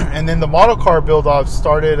 and then the model car build off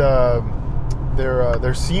started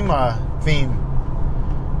their SEMA theme,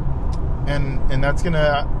 and that's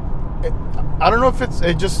gonna. I don't know if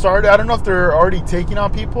it just started. I don't know if they're already taking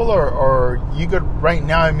on people or you could right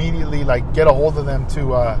now immediately like get a hold of them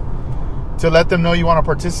to let them know you want to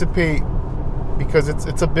participate, because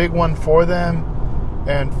it's a big one for them.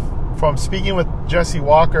 And from speaking with Jesse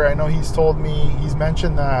Walker, I know he's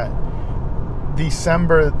mentioned that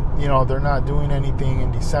December, you know, they're not doing anything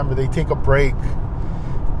in December. They take a break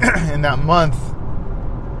in that month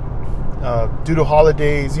due to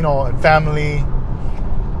holidays, you know, and family,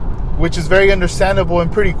 which is very understandable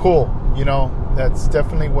and pretty cool. You know, that's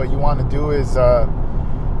definitely what you want to do is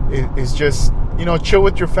just, you know, chill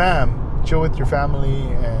with your family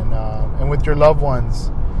and with your loved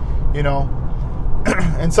ones, you know.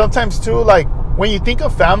 And sometimes too, like when you think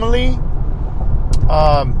of family,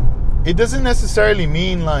 it doesn't necessarily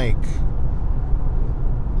mean like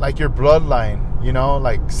your bloodline, you know,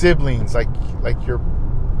 like siblings, like your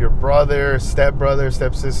brother,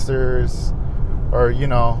 stepsisters, or, you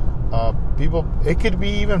know, people. It could be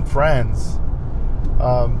even friends.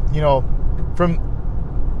 You know, from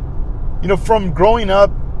growing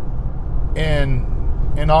up in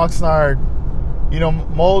Oxnard, you know,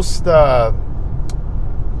 most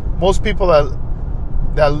people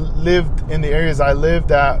that lived in the areas I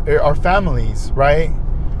lived at are families, right?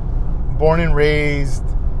 Born and raised,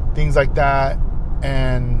 things like that.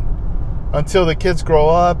 And until the kids grow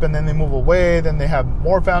up and then they move away, then they have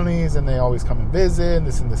more families and they always come and visit and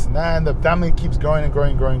this and that. And the family keeps growing and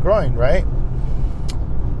growing, right?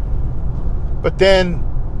 But then,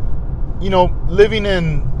 you know, living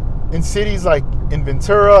in cities like in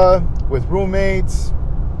Ventura with roommates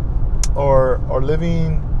or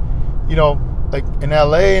living, you know, like in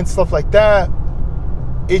LA and stuff like that,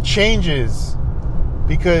 it changes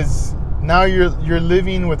because now you're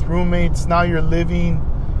living with roommates. Now you're living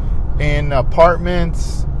in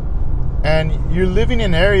apartments, and you're living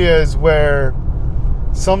in areas where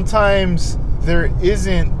sometimes there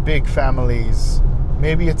isn't big families.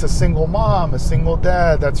 Maybe it's a single mom, a single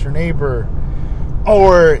dad, that's your neighbor,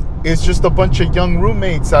 or it's just a bunch of young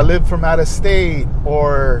roommates that live from out of state,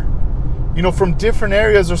 or, you know, from different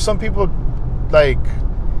areas, or some people, like,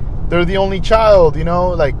 they're the only child, you know,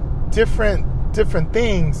 like different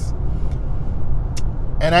things.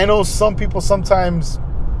 And I know some people sometimes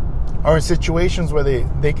are in situations where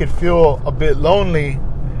they could feel a bit lonely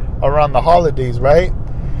around the holidays, right?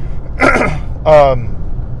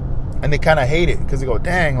 And they kind of hate it because they go,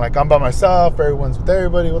 dang, like I'm by myself, everyone's with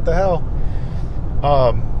everybody, what the hell?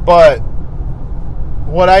 But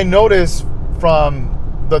what I noticed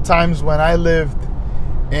from the times when I lived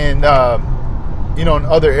in, you know, in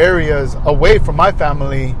other areas away from my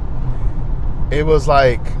family, it was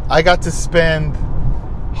like I got to spend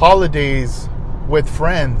holidays with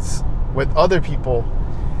friends, with other people,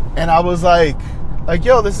 and I was like,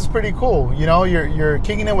 yo, this is pretty cool. You know, you're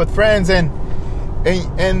kicking it with friends, and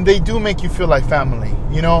they do make you feel like family,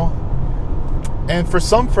 you know. And for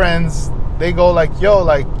some friends, they go like, yo,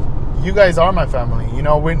 like you guys are my family, you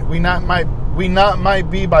know. We not might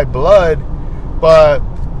be by blood, but,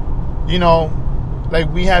 you know,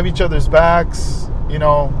 like we have each other's backs, you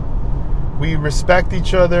know. We respect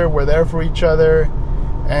each other. We're there for each other.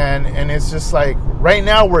 And it's just like right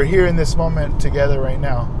now we're here in this moment together right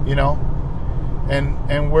now, you know,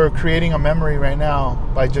 and we're creating a memory right now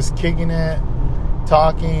by just kicking it,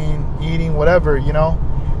 talking, eating, whatever, you know.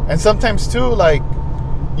 And sometimes too, like,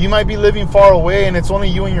 you might be living far away and it's only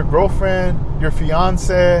you and your girlfriend, your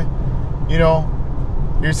fiance, you know,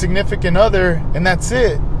 your significant other, and that's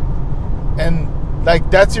it. And like,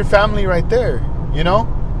 that's your family right there, you know.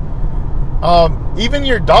 Even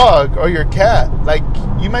your dog or your cat, like,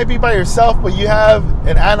 you might be by yourself, but you have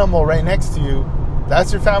an animal right next to you.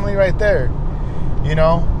 That's your family right there, you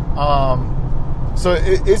know. So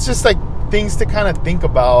it's just like things to kind of think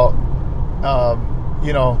about,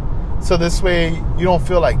 you know, so this way you don't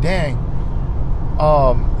feel like, dang.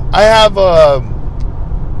 I have a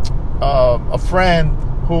friend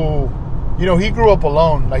who, you know, he grew up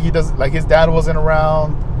alone. Like, he does, like, his dad wasn't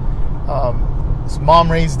around. His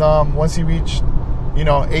mom raised him. Once he reached, you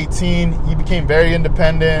know, 18, he became very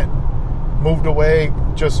independent, moved away,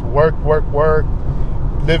 just work,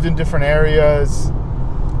 lived in different areas,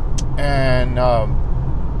 and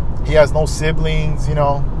he has no siblings, you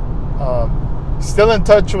know. Still in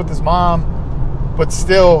touch with his mom, but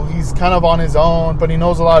still he's kind of on his own, but he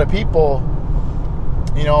knows a lot of people,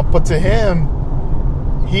 you know. But to him,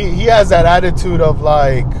 he has that attitude of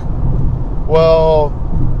like, well,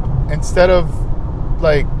 instead of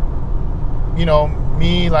like, you know,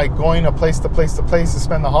 me like going to place to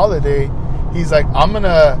spend the holiday, he's like, I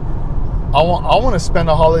want to spend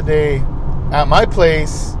a holiday at my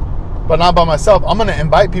place, but not by myself. I'm gonna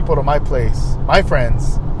invite people to my place, my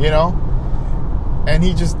friends, you know. And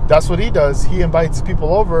that's what he does. He invites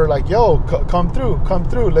people over, like, yo, come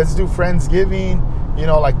through, let's do Friendsgiving, you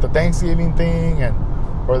know, like the Thanksgiving thing,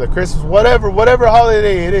 or the Christmas, whatever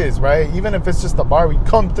holiday it is, right? Even if it's just a bar, we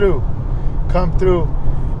come through,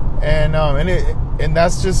 and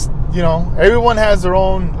that's just, you know, everyone has their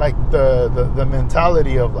own, like, the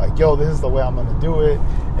mentality of like, yo, this is the way I'm gonna do it,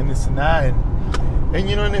 and this and that, and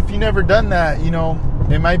you know, and if you never done that, you know,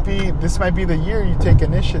 this might be the year you take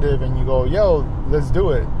initiative and you go, yo, let's do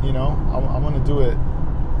it, you know. I'm gonna do it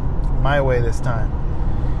my way this time,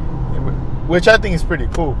 which I think is pretty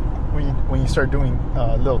cool when you start doing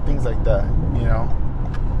little things like that, you know.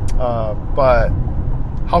 But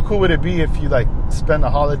how cool would it be if you like spend a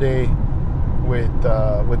holiday with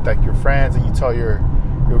like your friends, and you tell your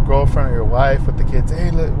girlfriend or your wife with the kids, hey,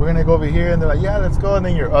 look, we're gonna go over here, and they're like, yeah, let's go. And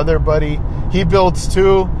then your other buddy, he builds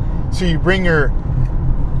too, so you bring your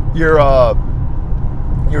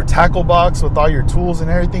tackle box with all your tools and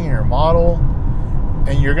everything, and your model,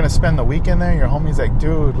 and you're gonna spend the weekend there. And your homie's like,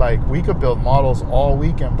 dude, like, we could build models all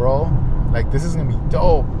weekend, bro. Like, this is gonna be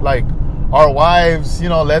dope. Like, our wives, you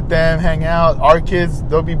know, let them hang out. Our kids,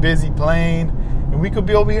 they'll be busy playing, and we could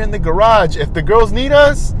be over here in the garage. If the girls need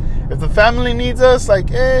us, if the family needs us, like,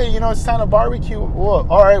 hey, you know, it's time to barbecue. Well,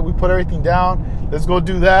 all right, we put everything down. Let's go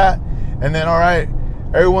do that. And then, all right,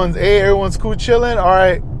 everyone's cool chilling. All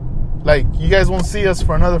right, like, you guys won't see us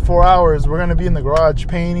for another 4 hours. We're gonna be in the garage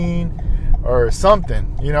painting or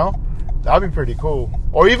something, you know. That'd be pretty cool.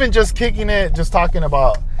 Or even just kicking it, just talking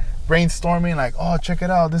about brainstorming, like, oh, check it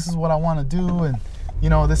out, this is what I want to do, and, you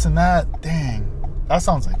know, this and that. Dang, that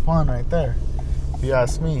sounds like fun right there, if you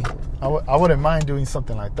ask me. I wouldn't mind doing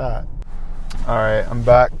something like that. All right, I'm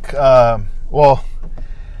back. Well,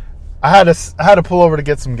 I had to pull over to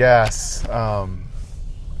get some gas.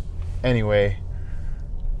 Anyway,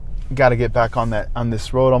 got to get back on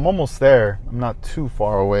this road. I'm almost there. I'm not too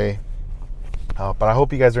far away. But I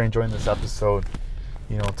hope you guys are enjoying this episode.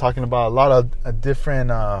 You know, talking about a lot of different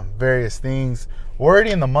various things. We're already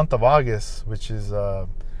in the month of August, which is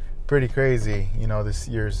pretty crazy. You know, this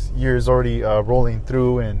year's already rolling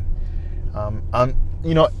through, and I'm,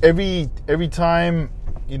 you know, every time,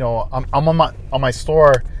 you know, I'm on my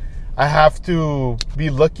store, I have to be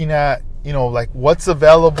looking at, you know, like, what's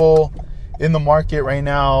available in the market right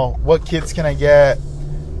now, what kits can I get,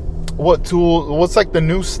 what tool, what's like the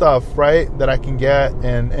new stuff, right, that I can get,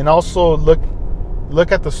 and also look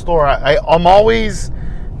at the store. I'm always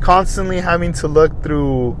constantly having to look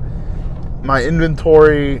through my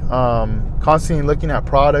inventory, constantly looking at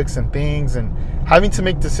products and things, and having to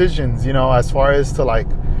make decisions, you know, as far as to like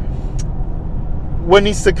what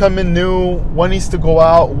needs to come in new, what needs to go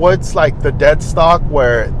out, what's like the dead stock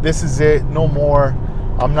where this is it, no more.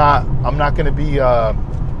 I'm not going to be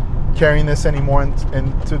carrying this anymore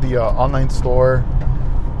into the online store.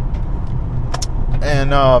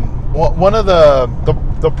 And one of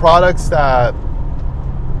the products that,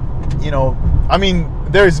 you know, I mean,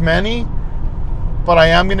 there's many, but I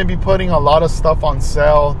am going to be putting a lot of stuff on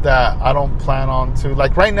sale that I don't plan on to.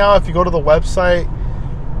 Like right now, if you go to the website,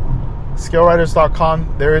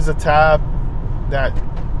 scaleriders.com, there is a tab that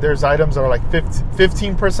there's items that are like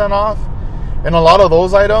 15% off. And a lot of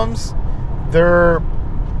those items,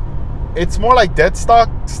 it's more like dead stock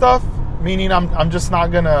stuff, meaning I'm just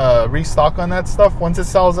not gonna restock on that stuff. Once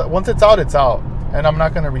it's out, it's out, and I'm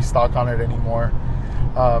not gonna restock on it anymore.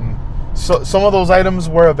 So some of those items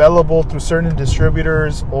were available through certain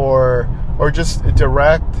distributors or just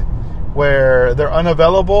direct, where they're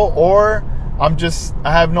unavailable, or I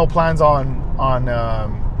have no plans on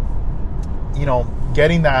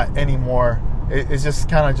getting that anymore. It's just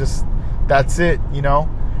kind of just, that's it,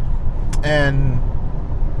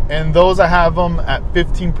 and those I have them at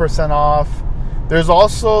 15% off. There's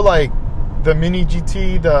also like the Mini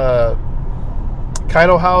GT, the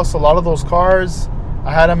Kaido House, a lot of those cars,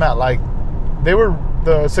 I had them at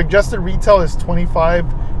the suggested retail is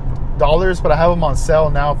 $25, but I have them on sale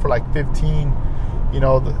now for like $15.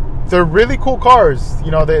 They're really cool cars.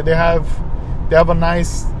 They have a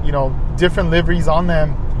nice, different liveries on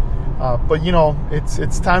them. But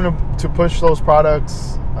it's time to push those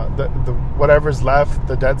products. The whatever's left,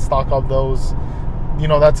 the dead stock of those,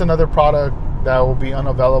 that's another product that will be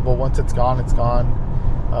unavailable. Once it's gone, it's gone.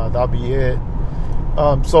 That'll be it.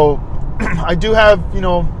 So I do have,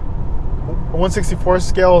 a 1/64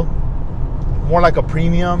 scale, more like a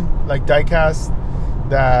premium, like diecast,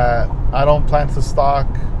 that I don't plan to stock,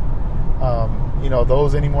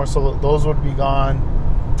 those anymore. So those would be gone.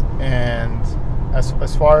 And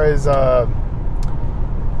as far as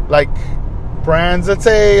like brands, let's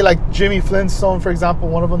say like Jimmy Flintstone, for example,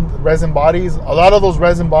 one of them, resin bodies. A lot of those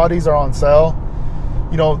resin bodies are on sale.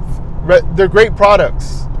 They're great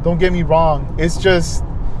products. Don't get me wrong. It's just,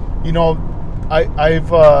 I've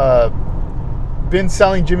been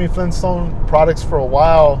selling Jimmy Flintstone products for a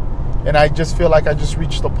while, and I just feel like I just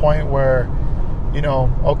reached the point where,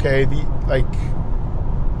 okay,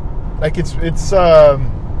 it's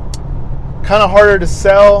kind of harder to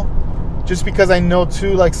sell, just because I know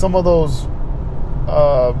too, like some of those,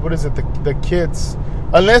 the kits,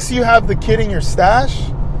 unless you have the kit in your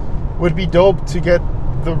stash, would be dope to get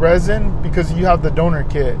the resin because you have the donor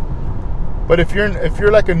kit. But if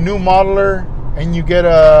you're like a new modeler and you get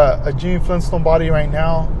a Jimmy Flintstone body right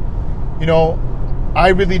now, I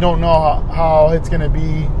really don't know how it's gonna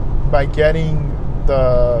be by getting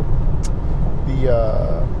the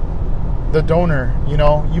donor.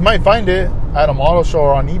 You might find it at a model show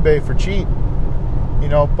or on eBay for cheap,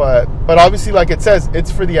 but obviously, like it says,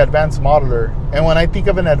 it's for the advanced modeler. And when I think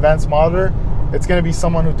of an advanced modeler, it's going to be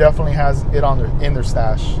someone who definitely has it in their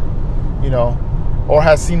stash, or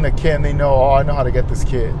has seen the kit and they know, I know how to get this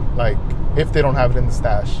kit, like if they don't have it in the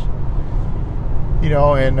stash,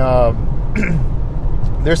 and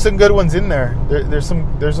there's some good ones in there. There's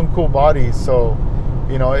some cool bodies. So,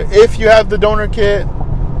 if you have the donor kit,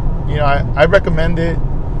 I recommend it.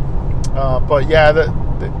 But yeah,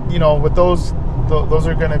 with those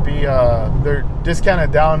are going to be they're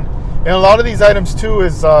discounted down. And a lot of these items too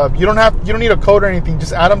is you don't need a code or anything.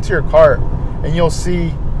 Just add them to your cart, and you'll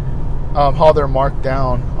see how they're marked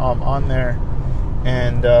down on there.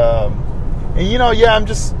 And I'm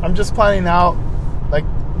just planning out like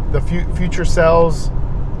the future sales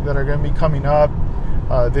that are going to be coming up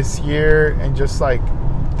this year, and just like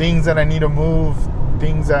things that I need to move,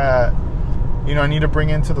 things that I need to bring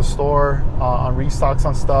into the store on restocks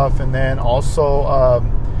on stuff. And then also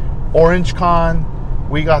Orange Con,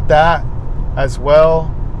 we got that as well.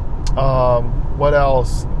 What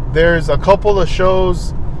else? There's a couple of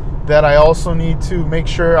shows that I also need to make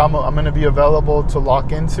sure I'm going to be available to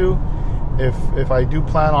lock into if I do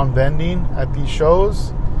plan on vending at these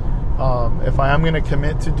shows. If I am going to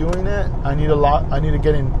commit to doing it, I need to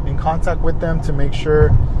get in contact with them to make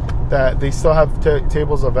sure that they still have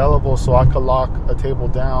tables available, so I could lock a table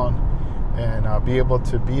down and be able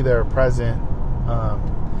to be there present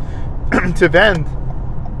to vend.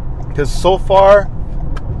 Because so far,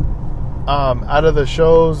 out of the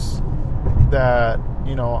shows that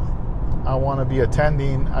I want to be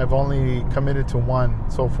attending, I've only committed to one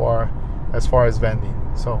so far as vending.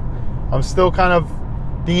 So I'm still kind of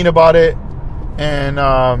thinking about it, and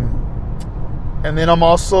then I'm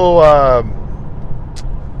also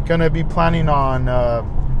gonna be planning on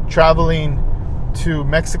traveling to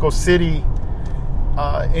Mexico City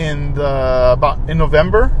in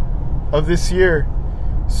November of this year.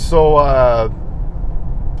 So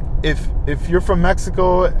if you're from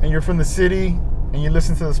Mexico and you're from the city and you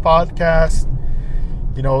listen to this podcast,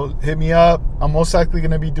 hit me up. I'm most likely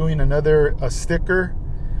gonna be doing a sticker,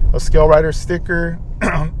 a Scale Rider sticker,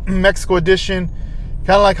 Mexico edition,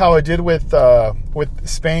 kind of like how I did with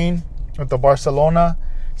Spain, with the Barcelona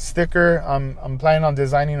sticker. I'm planning on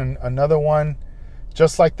designing another one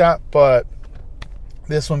just like that, but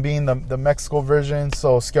this one being the Mexico version.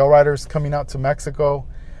 So Scale Riders coming out to Mexico.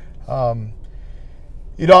 I'm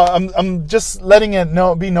just letting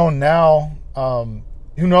it be known now.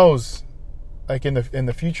 Who knows, like in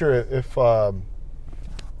the future, if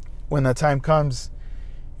when that time comes,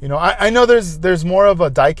 I know there's more of a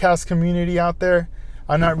diecast community out there.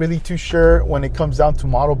 I'm not really too sure when it comes down to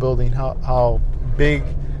model building how big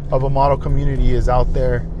of a model community is out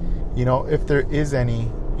there. If there is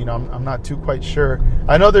any. I'm not too quite sure.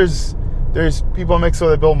 I know there's people in Mexico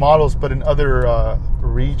that build models, but in other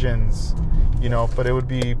regions, but it would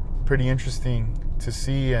be pretty interesting to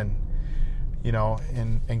see and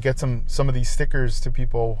get some of these stickers to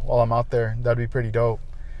people while I'm out there. That'd be pretty dope.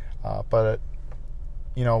 But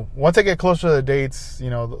once I get closer to the dates,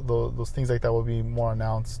 those things like that will be more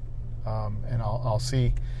announced, and I'll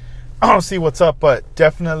see what's up. But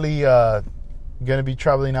definitely gonna be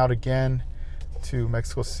traveling out again to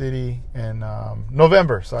Mexico City in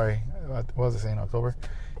November. Sorry, what was I saying? October?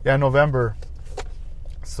 Yeah, November.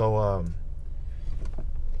 So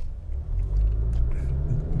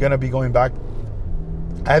gonna be going back.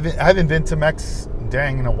 I haven't been to Mex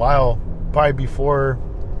in a while. Probably before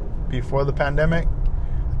the pandemic.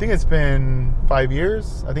 I think it's been 5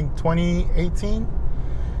 years. I think 2018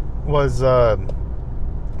 was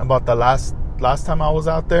about the last time I was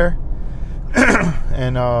out there.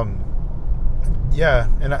 And yeah,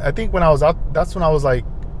 and I think when I was out, that's when I was like,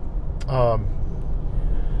 I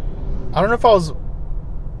don't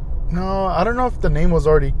know if the name was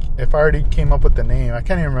if I already came up with the name. I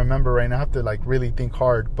can't even remember right now. I have to like really think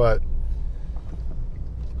hard, but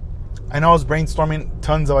I know I was brainstorming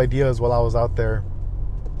tons of ideas while I was out there,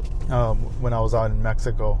 when I was out in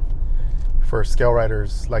Mexico for Scale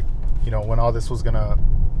Riders, like, when all this was gonna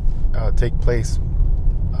take place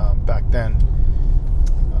back then.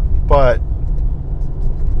 But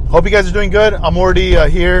hope you guys are doing good. I'm already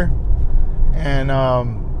here, and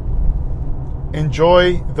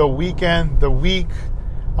enjoy the weekend, the week.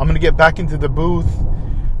 I'm gonna get back into the booth.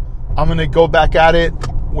 I'm gonna go back at it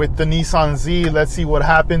with the Nissan Z. Let's see what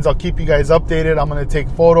happens. I'll keep you guys updated. I'm gonna take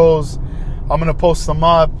photos. I'm gonna post them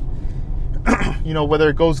up. Whether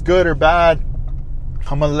it goes good or bad,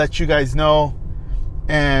 I'm gonna let you guys know.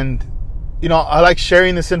 And I like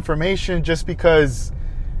sharing this information just because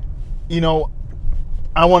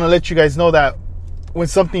I want to let you guys know that when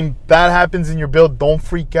something bad happens in your build, don't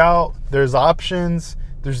freak out. There's options,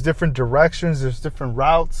 there's different directions, there's different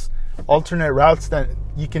routes, alternate routes that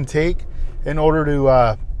you can take in order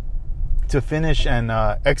to finish and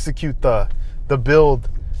execute the build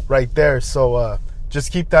right there. So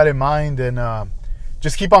just keep that in mind, and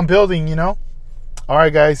just keep on building. All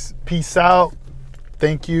right, guys, peace out.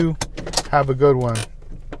 Thank you. Have a good one.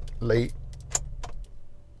 Late.